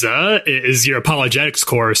is your apologetics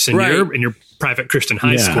course in your private Christian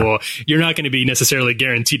high school, you're not going to be necessarily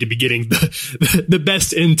guaranteed to be getting the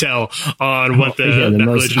best intel on what that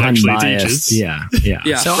religion actually teaches. Yeah.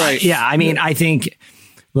 So right. I mean, I think,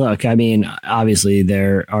 look, I mean, obviously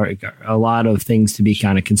there are a lot of things to be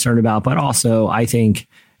kind of concerned about, but also I think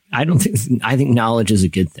knowledge is a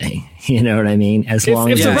good thing. You know what I mean? As long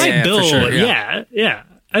as the right bill, sure,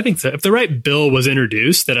 I think so. If the right bill was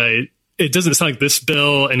introduced, it doesn't sound like this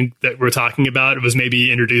bill and that we're talking about, it was maybe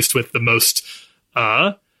introduced with the most,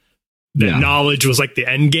 knowledge was like the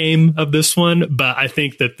end game of this one. But I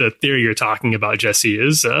think that the theory you're talking about, Jesse,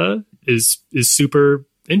 is super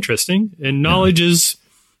interesting, and knowledge is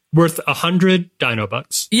worth 100 dino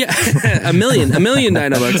bucks. Yeah, a million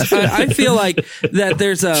dino bucks. I feel like that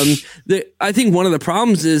there's I think one of the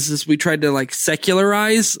problems is we tried to like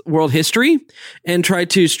secularize world history and try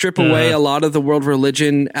to strip away a lot of the world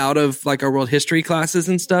religion out of like our world history classes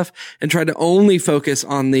and stuff, and try to only focus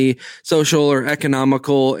on the social or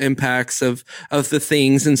economical impacts of the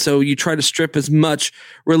things. And so you try to strip as much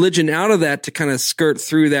religion out of that to kind of skirt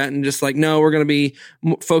through that and just like, no, we're going to be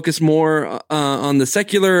focused more on the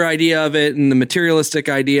secular idea of it and the materialistic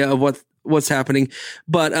idea of what's happening.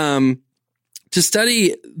 But to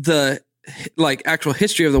study the like actual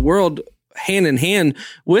history of the world hand in hand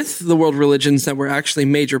with the world religions that were actually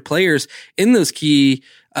major players in those key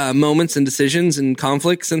moments and decisions and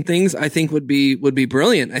conflicts and things, I think would be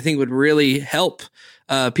brilliant. I think would really help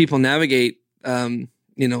people navigate.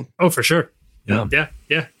 Oh, for sure. Yeah.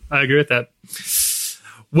 I agree with that.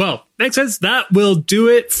 Well, makes sense. That will do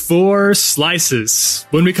it for Slices.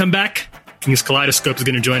 When we come back, King's Kaleidoscope is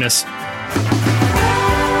going to join us.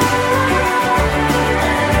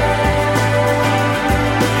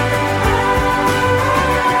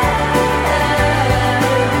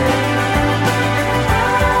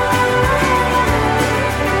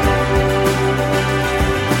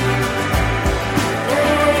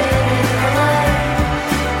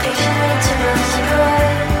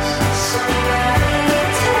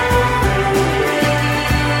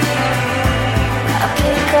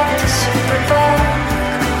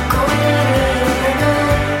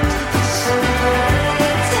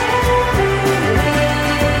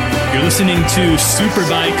 Listening to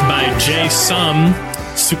Superbike by Jay Sum.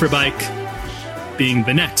 Superbike being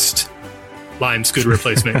the next Lime scooter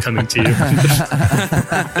replacement coming to you.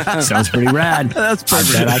 Sounds pretty rad. That's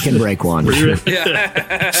perfect. I bet I can break one.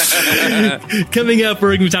 Coming up, we're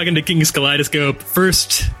going to be talking to King's Kaleidoscope.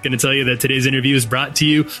 First, going to tell you that today's interview is brought to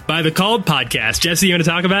you by the Called Podcast. Jesse, you want to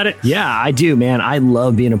talk about it? Yeah, I do, man. I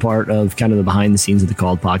love being a part of kind of the behind the scenes of the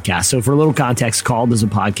Called Podcast. So for a little context, Called is a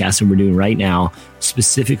podcast that we're doing right now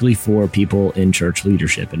specifically for people in church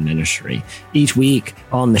leadership and ministry. Each week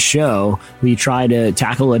on the show, we try to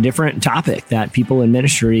tackle a different topic that people in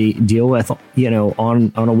ministry deal with,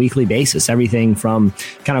 on a weekly basis. Everything from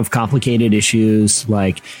kind of complicated issues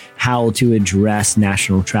like how to address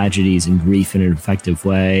national tragedies and grief in an effective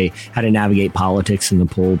way, how to navigate politics in the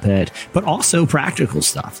pulpit, but also practical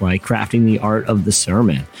stuff like crafting the art of the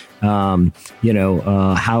sermon.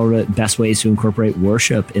 Best ways to incorporate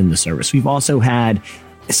worship in the service. We've also had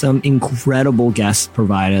some incredible guests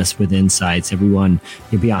provide us with insights. Everyone,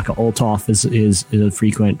 Bianca Olthoff is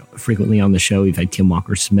frequently on the show. We've had Tim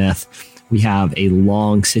Walker Smith. We have a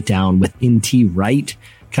long sit down with N.T. Wright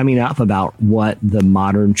coming up about what the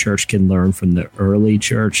modern church can learn from the early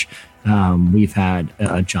church. We've had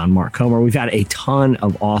John Mark Comer. We've had a ton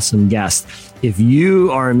of awesome guests. If you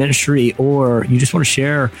are a ministry or you just want to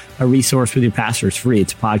share a resource with your pastor, it's free.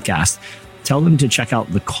 It's a podcast. Tell them to check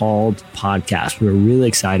out the Called Podcast. We're really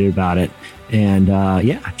excited about it. And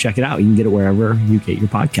check it out. You can get it wherever you get your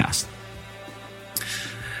podcast.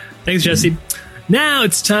 Thanks, Jesse. Now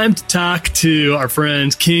it's time to talk to our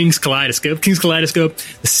friends King's Kaleidoscope. King's Kaleidoscope,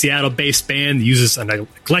 the Seattle-based band that uses an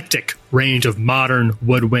eclectic range of modern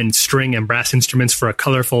woodwind, string, and brass instruments for a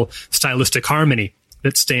colorful, stylistic harmony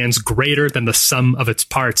that stands greater than the sum of its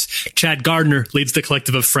parts. Chad Gardner leads the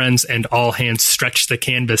collective of friends, and all hands stretch the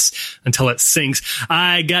canvas until it sings.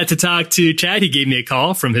 I got to talk to Chad. He gave me a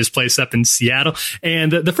call from his place up in Seattle.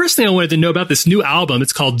 And the first thing I wanted to know about this new album,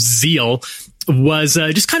 it's called Zeal, was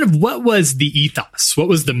just kind of what was the ethos? What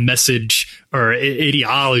was the message or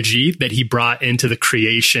ideology that he brought into the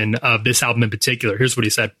creation of this album in particular? Here's what he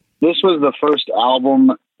said. This was the first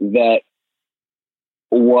album that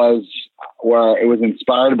was where it was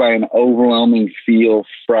inspired by an overwhelming feel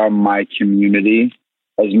from my community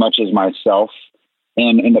as much as myself.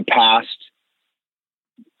 And in the past,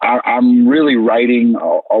 I'm really writing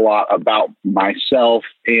a lot about myself,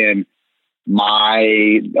 and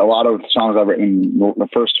a lot of the songs I've written, the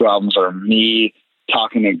first two albums are me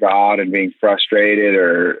talking to God and being frustrated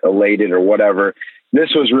or elated or whatever. This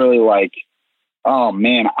was really like, oh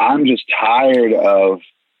man, I'm just tired of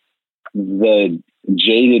the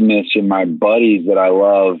jadedness in my buddies that I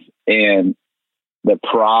love and the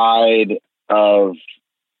pride of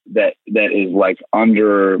that is like underneath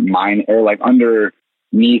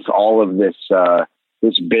all of this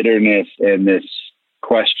this bitterness and this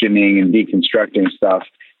questioning and deconstructing stuff.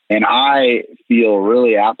 And I feel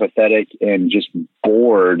really apathetic and just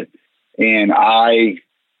bored, and I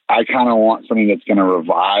kind of want something that's going to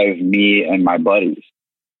revive me and my buddies.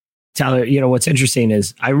 Tyler, what's interesting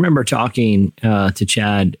is I remember talking to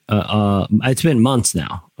Chad. It's been months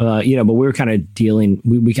now, but we were kind of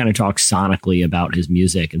we kind of talked sonically about his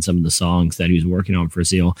music and some of the songs that he was working on for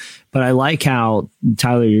Zeal. But I like how,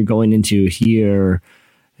 Tyler, you're going into here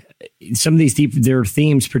some of these their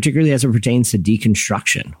themes, particularly as it pertains to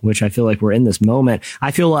deconstruction, which I feel like we're in this moment.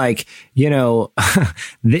 I feel like, it's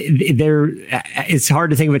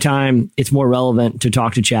hard to think of a time it's more relevant to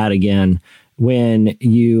talk to Chad again when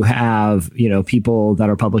you have, people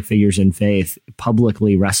that are public figures in faith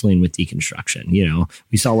publicly wrestling with deconstruction.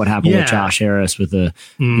 We saw what happened with Josh Harris with the,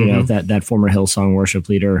 that former Hillsong worship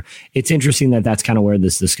leader. It's interesting that that's kind of where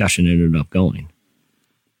this discussion ended up going.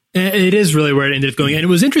 It is really where it ended up going. And it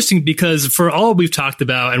was interesting because for all we've talked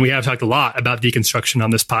about, and we have talked a lot about deconstruction on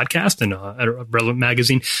this podcast and at Relevant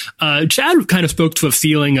Magazine, Chad kind of spoke to a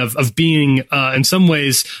feeling of being, in some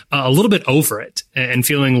ways, a little bit over it and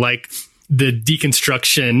feeling like the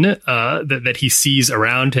deconstruction that he sees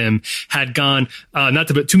around him had gone, not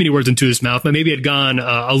to put too many words into his mouth, but maybe had gone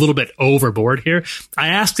a little bit overboard here. I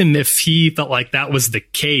asked him if he felt like that was the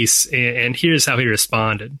case, and here's how he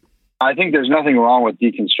responded. I think there's nothing wrong with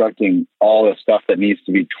deconstructing all the stuff that needs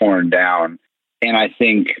to be torn down. And I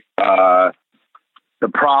think the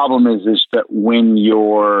problem is that when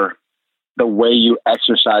the way you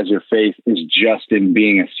exercise your faith is just in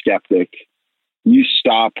being a skeptic, you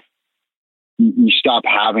stop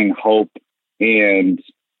having hope and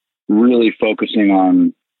really focusing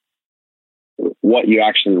on what you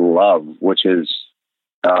actually love, which is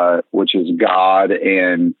God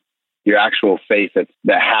and your actual faith that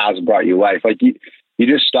has brought you life. Like you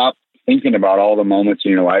just stop thinking about all the moments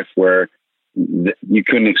in your life where you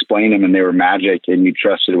couldn't explain them and they were magic and you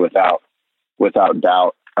trusted without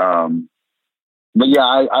doubt. But yeah,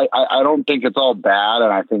 I don't think it's all bad.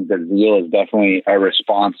 And I think that Zeal is definitely a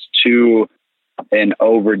response to an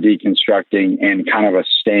over deconstructing and kind of a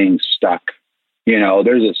staying stuck.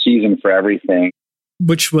 There's a season for everything.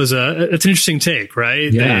 Which was it's an interesting take,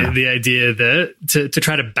 right? Yeah. The idea that to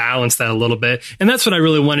try to balance that a little bit. And that's what I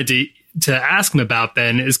really wanted to ask him about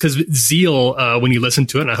then, is because Zeal, when you listen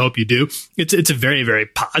to it, and I hope you do, it's a very, very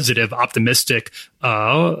positive, optimistic,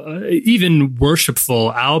 even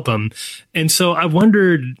worshipful album. And so I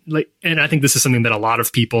wondered, and I think this is something that a lot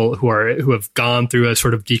of people who have gone through a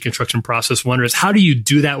sort of deconstruction process wonder, is how do you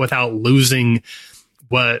do that without losing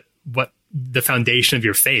what the foundation of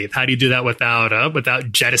your faith? How do you do that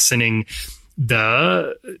without jettisoning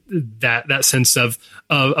that sense of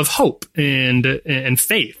hope and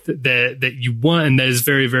faith that you want, and that is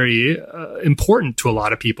very, very important to a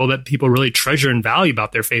lot of people, that people really treasure and value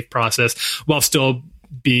about their faith process, while still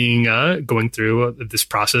being going through this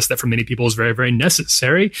process that for many people is very, very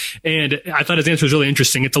necessary. And I thought his answer was really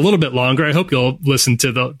interesting. It's a little bit longer. I hope you'll listen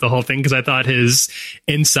to the whole thing, because I thought his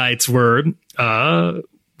insights were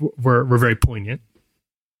very poignant.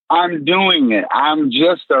 I'm doing it. I'm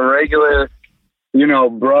just a regular,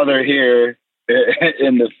 brother here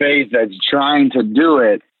in the faith that's trying to do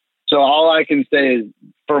it. So all I can say is,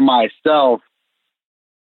 for myself,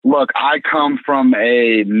 look, I come from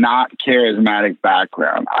a not charismatic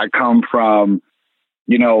background. I come from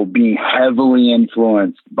being heavily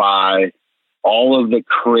influenced by all of the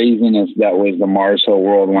craziness that was the Mars Hill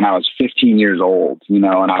world when I was 15 years old, and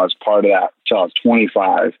I was part of that till I was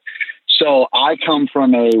 25. So I come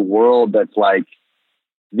from a world that's like,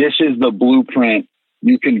 this is the blueprint.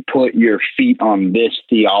 You can put your feet on this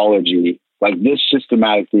theology. Like, this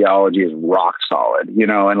systematic theology is rock solid,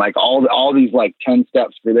 and like all these like 10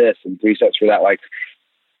 steps for this and 3 steps for that. Like,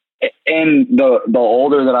 and the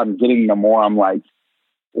older that I'm getting, the more I'm like,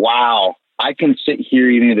 wow, I can sit here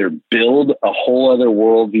and either build a whole other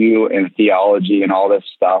worldview and theology and all this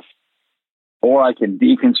stuff, or I can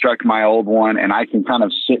deconstruct my old one, and I can kind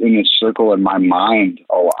of sit in this circle in my mind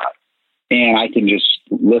a lot. And I can just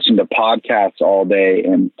listen to podcasts all day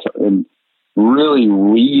and really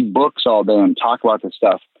read books all day and talk about this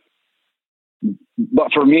stuff.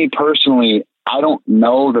 But for me personally, I don't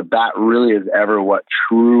know that really is ever what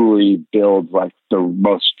truly builds like the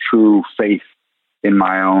most true faith in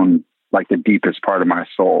my own, like the deepest part of my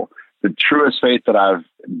soul. The truest faith that I've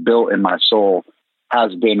built in my soul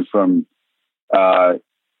has been from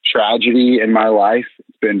tragedy in my life.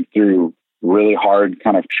 It's been through really hard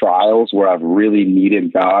kind of trials where I've really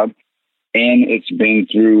needed God. And it's been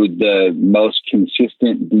through the most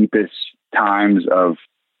consistent, deepest times of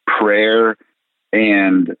prayer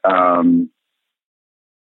and, and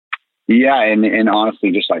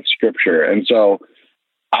honestly, just like scripture. And so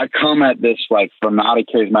I come at this like from not a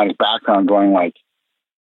charismatic background going like,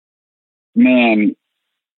 man,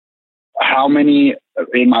 how many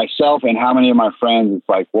in myself and how many of my friends, it's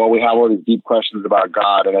like, well, we have all these deep questions about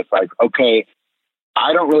God. And it's like, okay,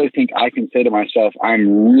 I don't really think I can say to myself,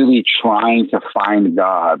 I'm really trying to find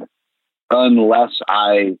God unless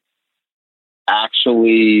I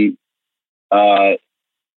actually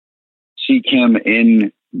seek him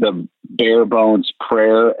in the bare bones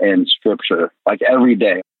prayer and scripture, like every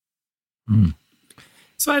day. Mm.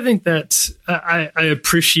 So I think that I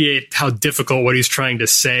appreciate how difficult what he's trying to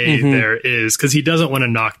say there is, because he doesn't want to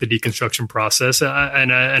knock the deconstruction process.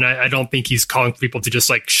 And I don't think he's calling people to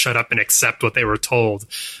just like shut up and accept what they were told.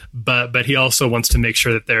 But he also wants to make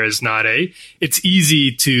sure that there is not it's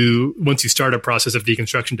easy to, once you start a process of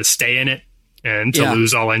deconstruction, to stay in it and to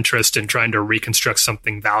lose all interest in trying to reconstruct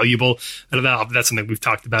something valuable out of that. That's something we've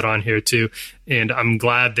talked about on here too. And I'm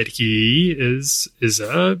glad that he is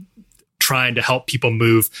trying to help people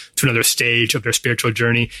move to another stage of their spiritual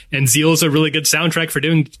journey. And Zeal is a really good soundtrack for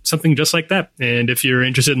doing something just like that. And if you're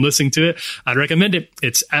interested in listening to it, I'd recommend it.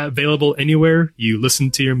 It's available anywhere you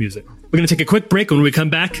listen to your music. We're going to take a quick break. When we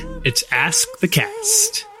come back, it's Ask the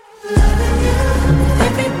Cast.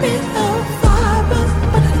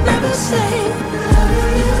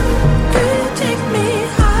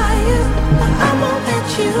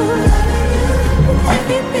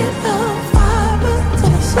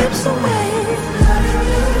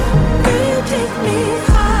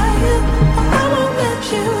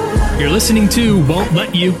 You're listening to Won't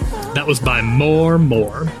Let You. That was by More.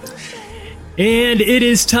 And it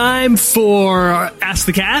is time for Ask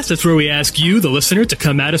the Cast. That's where we ask you, the listener, to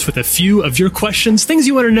come at us with a few of your questions, things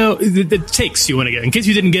you want to know, the takes you want to get. In case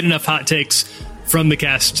you didn't get enough hot takes from the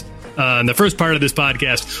cast in the first part of this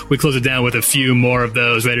podcast, we close it down with a few more of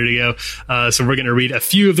those ready to go. So we're going to read a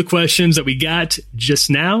few of the questions that we got just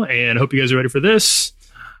now, and I hope you guys are ready for this.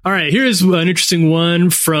 All right, here's an interesting one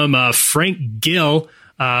from Frank Gill.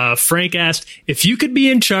 Frank asked, if you could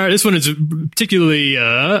be in charge, this one is particularly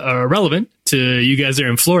relevant to you guys there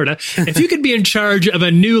in Florida. If you could be in charge of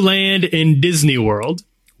a new land in Disney World,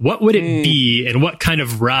 what would it be and what kind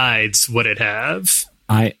of rides would it have?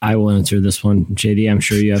 I will answer this one. JD, I'm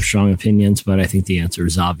sure you have strong opinions, but I think the answer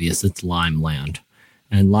is obvious. It's Lime Land.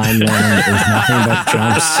 And Lime Land is nothing but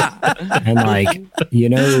jumps.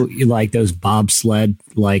 And like those bobsled,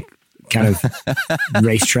 like kind of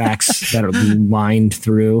racetracks that are wind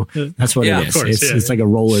through. That's what it is. Course, it's like a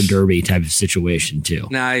roller derby type of situation too.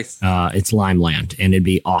 Nice. It's Lime Land, and it'd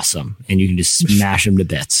be awesome. And you can just smash them to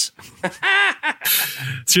bits.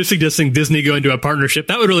 So you're suggesting Disney go into a partnership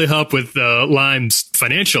that would really help with Lime's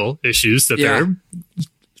financial issues that they're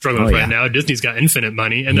struggling with right now. Disney's got infinite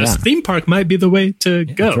money, and this theme park might be the way to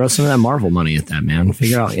go. Throw some of that Marvel money at that, man.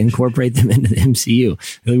 Figure out, incorporate them into the MCU.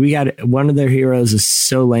 We got one of their heroes is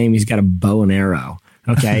so lame. He's got a bow and arrow.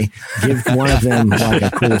 Okay. Give one of them like a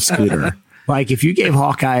cool scooter. Like if you gave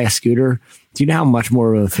Hawkeye a scooter, do you know how much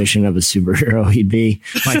more efficient of a superhero he'd be?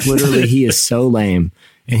 Like literally he is so lame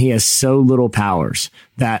and he has so little powers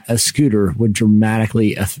that a scooter would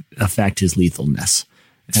dramatically affect his lethalness.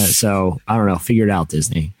 So I don't know. Figure it out,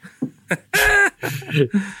 Disney. JD,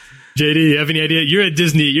 JD, you have any idea? You're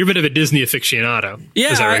a bit of a Disney aficionado.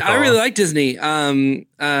 Yeah, I really like Disney. We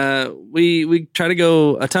try to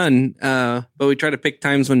go a ton, but we try to pick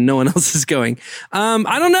times when no one else is going.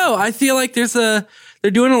 I don't know. I feel like they're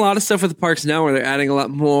doing a lot of stuff with the parks now where they're adding a lot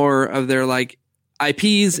more of their like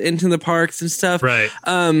IPs into the parks and stuff. Right.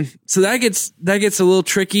 So that gets a little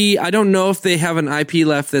tricky. I don't know if they have an IP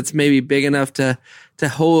left that's maybe big enough to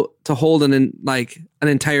hold an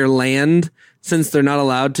entire land, since they're not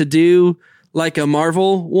allowed to do like a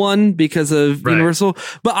Marvel one because of Universal.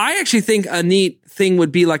 But I actually think a neat thing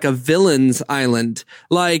would be like a villains island.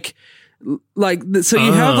 So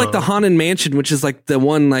you have like the Haunted Mansion, which is like the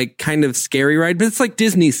one like kind of scary ride, but it's like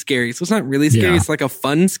Disney scary. So it's not really scary. Yeah. It's like a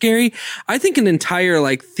fun scary. I think an entire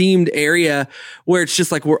like themed area where it's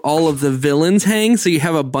just like where all of the villains hang. So you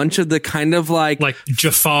have a bunch of the kind of like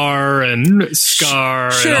Jafar and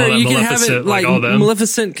Scar. Sure. And all that, you can have it like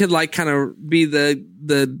Maleficent could like kind of be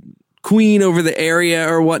the queen over the area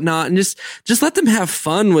or whatnot. And just let them have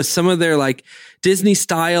fun with some of their like Disney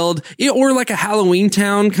styled, or like a Halloween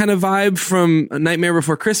Town kind of vibe from A Nightmare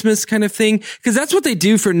Before Christmas kind of thing. Cause that's what they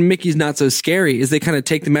do for Mickey's Not So Scary, is they kind of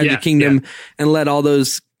take the Magic Kingdom and let all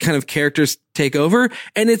those kind of characters take over.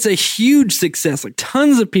 And it's a huge success. Like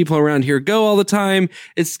tons of people around here go all the time.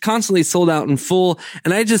 It's constantly sold out and full.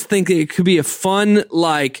 And I just think that it could be a fun,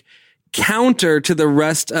 like, counter to the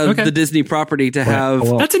rest of the Disney property to have.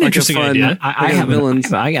 Well, that's an interesting idea. I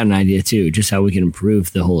got an idea too, just how we can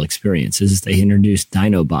improve the whole experience. Is they introduce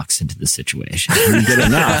Dino Bucks into the situation. When you get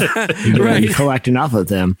enough, you collect enough of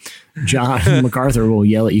them, John MacArthur will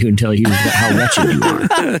yell at you and tell you how wretched you are,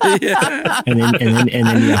 and then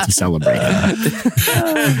you have to celebrate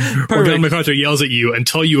it. Or John MacArthur yells at you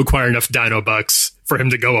until you acquire enough Dino Bucks for him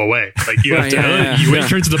to go away. Like you have to, you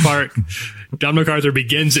enter into the park. John MacArthur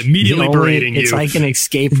begins immediately berating you. It's like an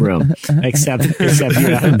escape room, except you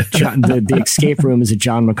have the escape room is a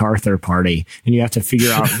John MacArthur party, and you have to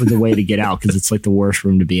figure out the way to get out because it's like the worst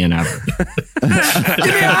room to be in ever. Get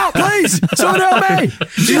me out, please! Someone help me!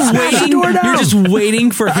 You're just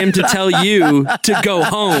waiting for him to tell you to go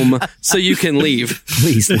home so you can leave.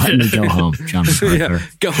 Please let me go home, John MacArthur.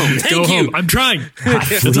 Go home. Go home. I'm trying.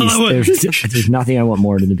 That's all I want. There's nothing I want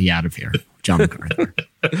more than to be out of here, John MacArthur.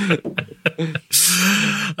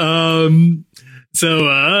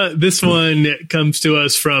 So this one comes to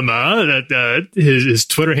us from his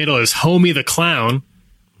Twitter handle is Homie the Clown.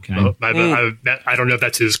 Okay. I don't know if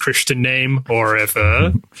that's his Christian name or if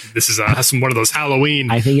this is one of those Halloween.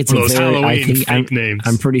 I think it's fake names.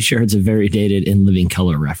 I'm pretty sure it's a very dated In Living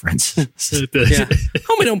Color reference.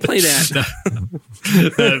 Homie, don't play that.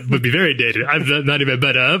 That would be very dated. I've not even.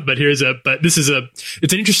 But this is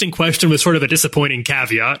it's an interesting question with sort of a disappointing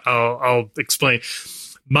caveat. I'll explain.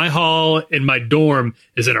 My hall in my dorm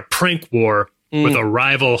is in a prank war with a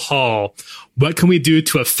rival hall. What can we do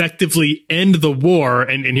to effectively end the war?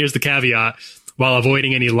 And here's the caveat: while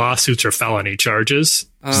avoiding any lawsuits or felony charges.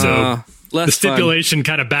 So the stipulation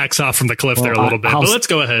kind of backs off from the cliff there a little bit. But let's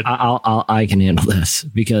go ahead. I can handle this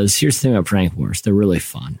because here's the thing about prank wars: they're really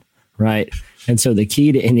fun, right? And so the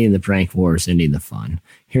key to ending the prank war is ending the fun.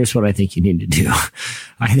 Here's what I think you need to do.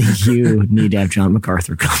 I think you need to have John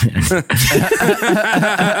MacArthur come in.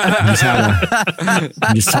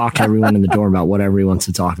 Just talk to everyone in the door about whatever he wants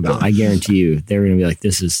to talk about. I guarantee you they're going to be like,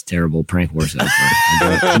 this is terrible. Prank war's over.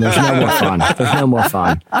 And there's no more fun. There's no more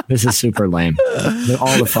fun. This is super lame.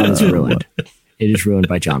 All the fun is ruined. It is ruined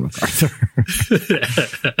by John MacArthur.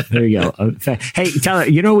 There you go. Hey, Tyler,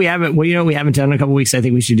 you know we haven't done in a couple weeks. I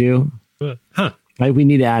think we should do. We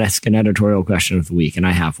need to ask an editorial question of the week, and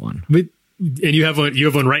I have one. And you have one. You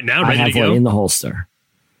have one right now, ready to go. I have one in the holster.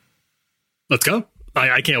 Let's go!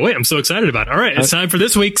 I can't wait. I'm so excited about it. All right, it's time for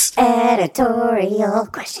this week's editorial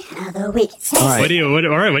question of the week. All right. What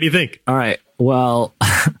do you think? All right. Well,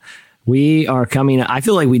 we are coming. I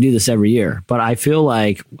feel like we do this every year, but I feel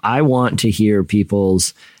like I want to hear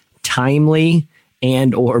people's timely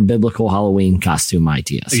and or biblical Halloween costume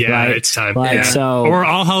ideas. Yeah, right? It's time. So, or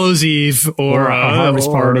All Hallows Eve, or a harvest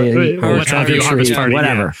party, or what have you, harvest party,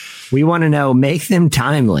 whatever. Yeah. We want to know. Make them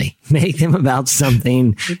timely. Make them about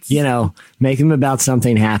something. Make them about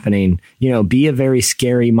something happening. Be a very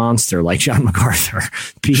scary monster like John MacArthur.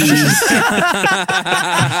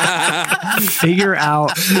 Figure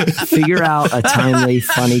out a timely,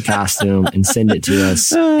 funny costume and send it to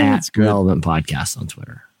us at Relevant Podcast on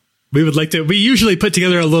Twitter. We would like to. We usually put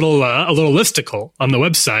together a little listicle on the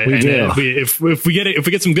website. We do. If we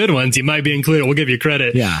get some good ones, you might be included. We'll give you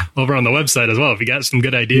credit. Yeah. Over on the website as well. If you got some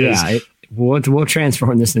good ideas, we'll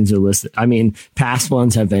transform this into a list. I mean, past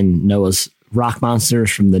ones have been Noah's rock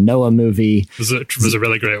monsters from the Noah movie. Was a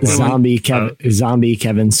really great one. Zombie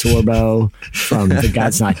Kevin Sorbo from the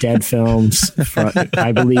God's Not Dead films.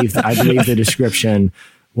 I believe the description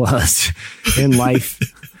was in life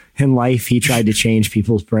he tried to change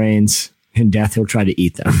people's brains. In death, he'll try to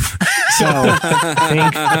eat them. So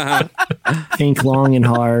think long and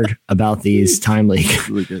hard about these timely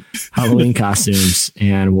Halloween costumes,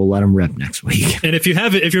 and we'll let them rip next week. And if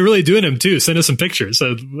you're really doing them too, send us some pictures.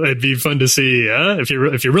 So it'd be fun to see if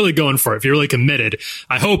you're really going for it, if you're really committed.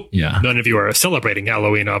 I hope none of you are celebrating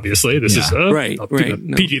Halloween. Obviously, this is a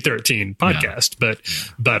PG-13 podcast. But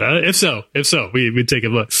if so, we'd take a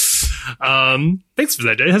look. Thanks for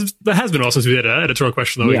that, Jay. It has been awesome since we had an editorial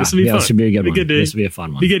question of the week. This would be fun. This would be a good one. This would be a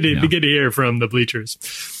fun one. Be good to hear from the bleachers.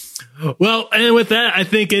 Well, and with that, I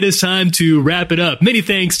think it is time to wrap it up. Many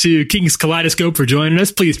thanks to King's Kaleidoscope for joining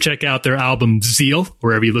us. Please check out their album Zeal,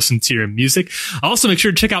 wherever you listen to your music. Also, make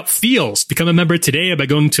sure to check out Feels. Become a member today by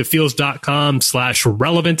going to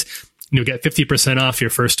feels.com/relevant. You'll get 50% off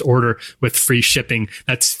your first order with free shipping.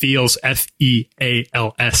 That's Feels,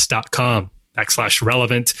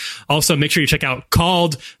 FEALS.com/relevant. Also, make sure you check out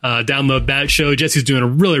Called. Download that show. Jesse's doing a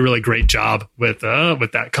really, really great job with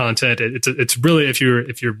that content. It's really, if you're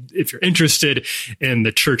interested in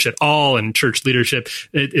the church at all and church leadership,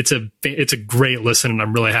 it's a great listen, and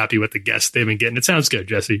I'm really happy with the guests they've been getting. It sounds good,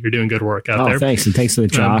 Jesse. You're doing good work out there. Thanks. And thanks to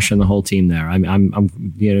Josh and the whole team there. I'm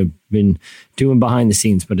been doing behind the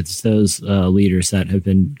scenes, but it's those leaders that have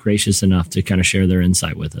been gracious enough to kind of share their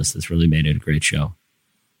insight with us that's really made it a great show.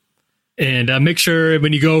 And make sure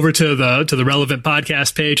when you go over to the Relevant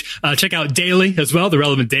podcast page, check out Daily as well. The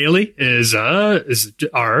Relevant Daily is our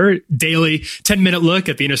daily 10-minute look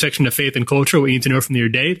at the intersection of faith and culture, what you need to know from your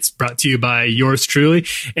day. It's brought to you by yours truly.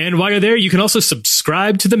 And while you're there, you can also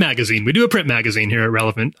subscribe to the magazine. We do a print magazine here at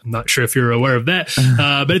Relevant. I'm not sure if you're aware of that,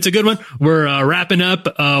 but it's a good one. We're wrapping up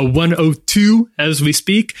 102 as we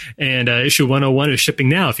speak, and issue 101 is shipping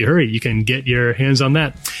now. If you hurry, you can get your hands on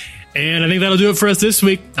that. And I think that'll do it for us this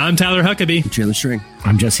week. I'm Tyler Huckabee. I'm Chandler String.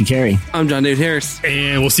 I'm Jesse Carey. I'm John David Harris.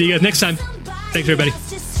 And we'll see you guys next time. Thanks, everybody.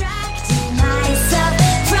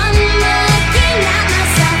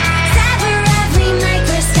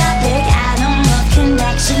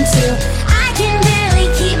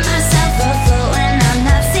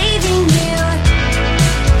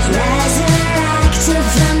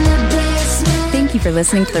 Thank you for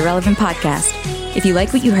listening to the Relevant Podcast. If you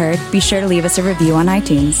like what you heard, be sure to leave us a review on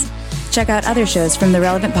iTunes. Check out other shows from the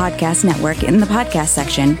Relevant Podcast Network in the podcast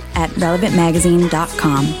section at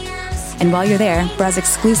relevantmagazine.com. And while you're there, browse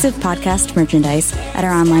exclusive podcast merchandise at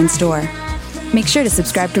our online store. Make sure to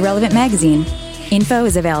subscribe to Relevant Magazine. Info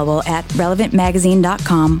is available at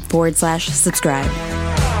relevantmagazine.com/subscribe.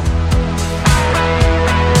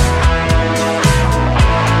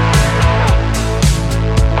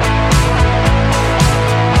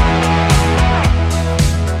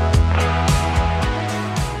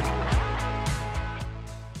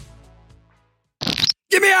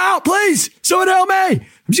 Get me out, please. Someone help me. I'm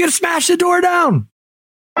just going to smash the door down.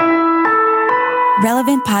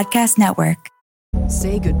 Relevant Podcast Network.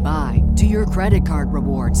 Say goodbye to your credit card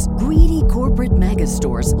rewards. Greedy corporate mega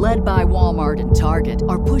stores, led by Walmart and Target,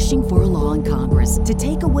 are pushing for a law in Congress to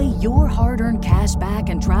take away your hard-earned cash back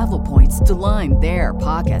and travel points to line their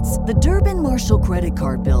pockets. The Durbin-Marshall credit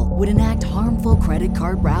card bill would enact harmful credit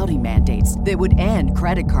card routing mandates that would end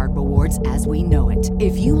credit card rewards as we know it.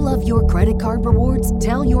 If you love your credit card rewards,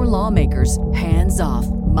 tell your lawmakers, hands off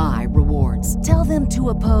my rewards. Tell them to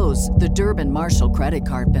oppose the Durbin-Marshall credit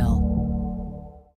card bill.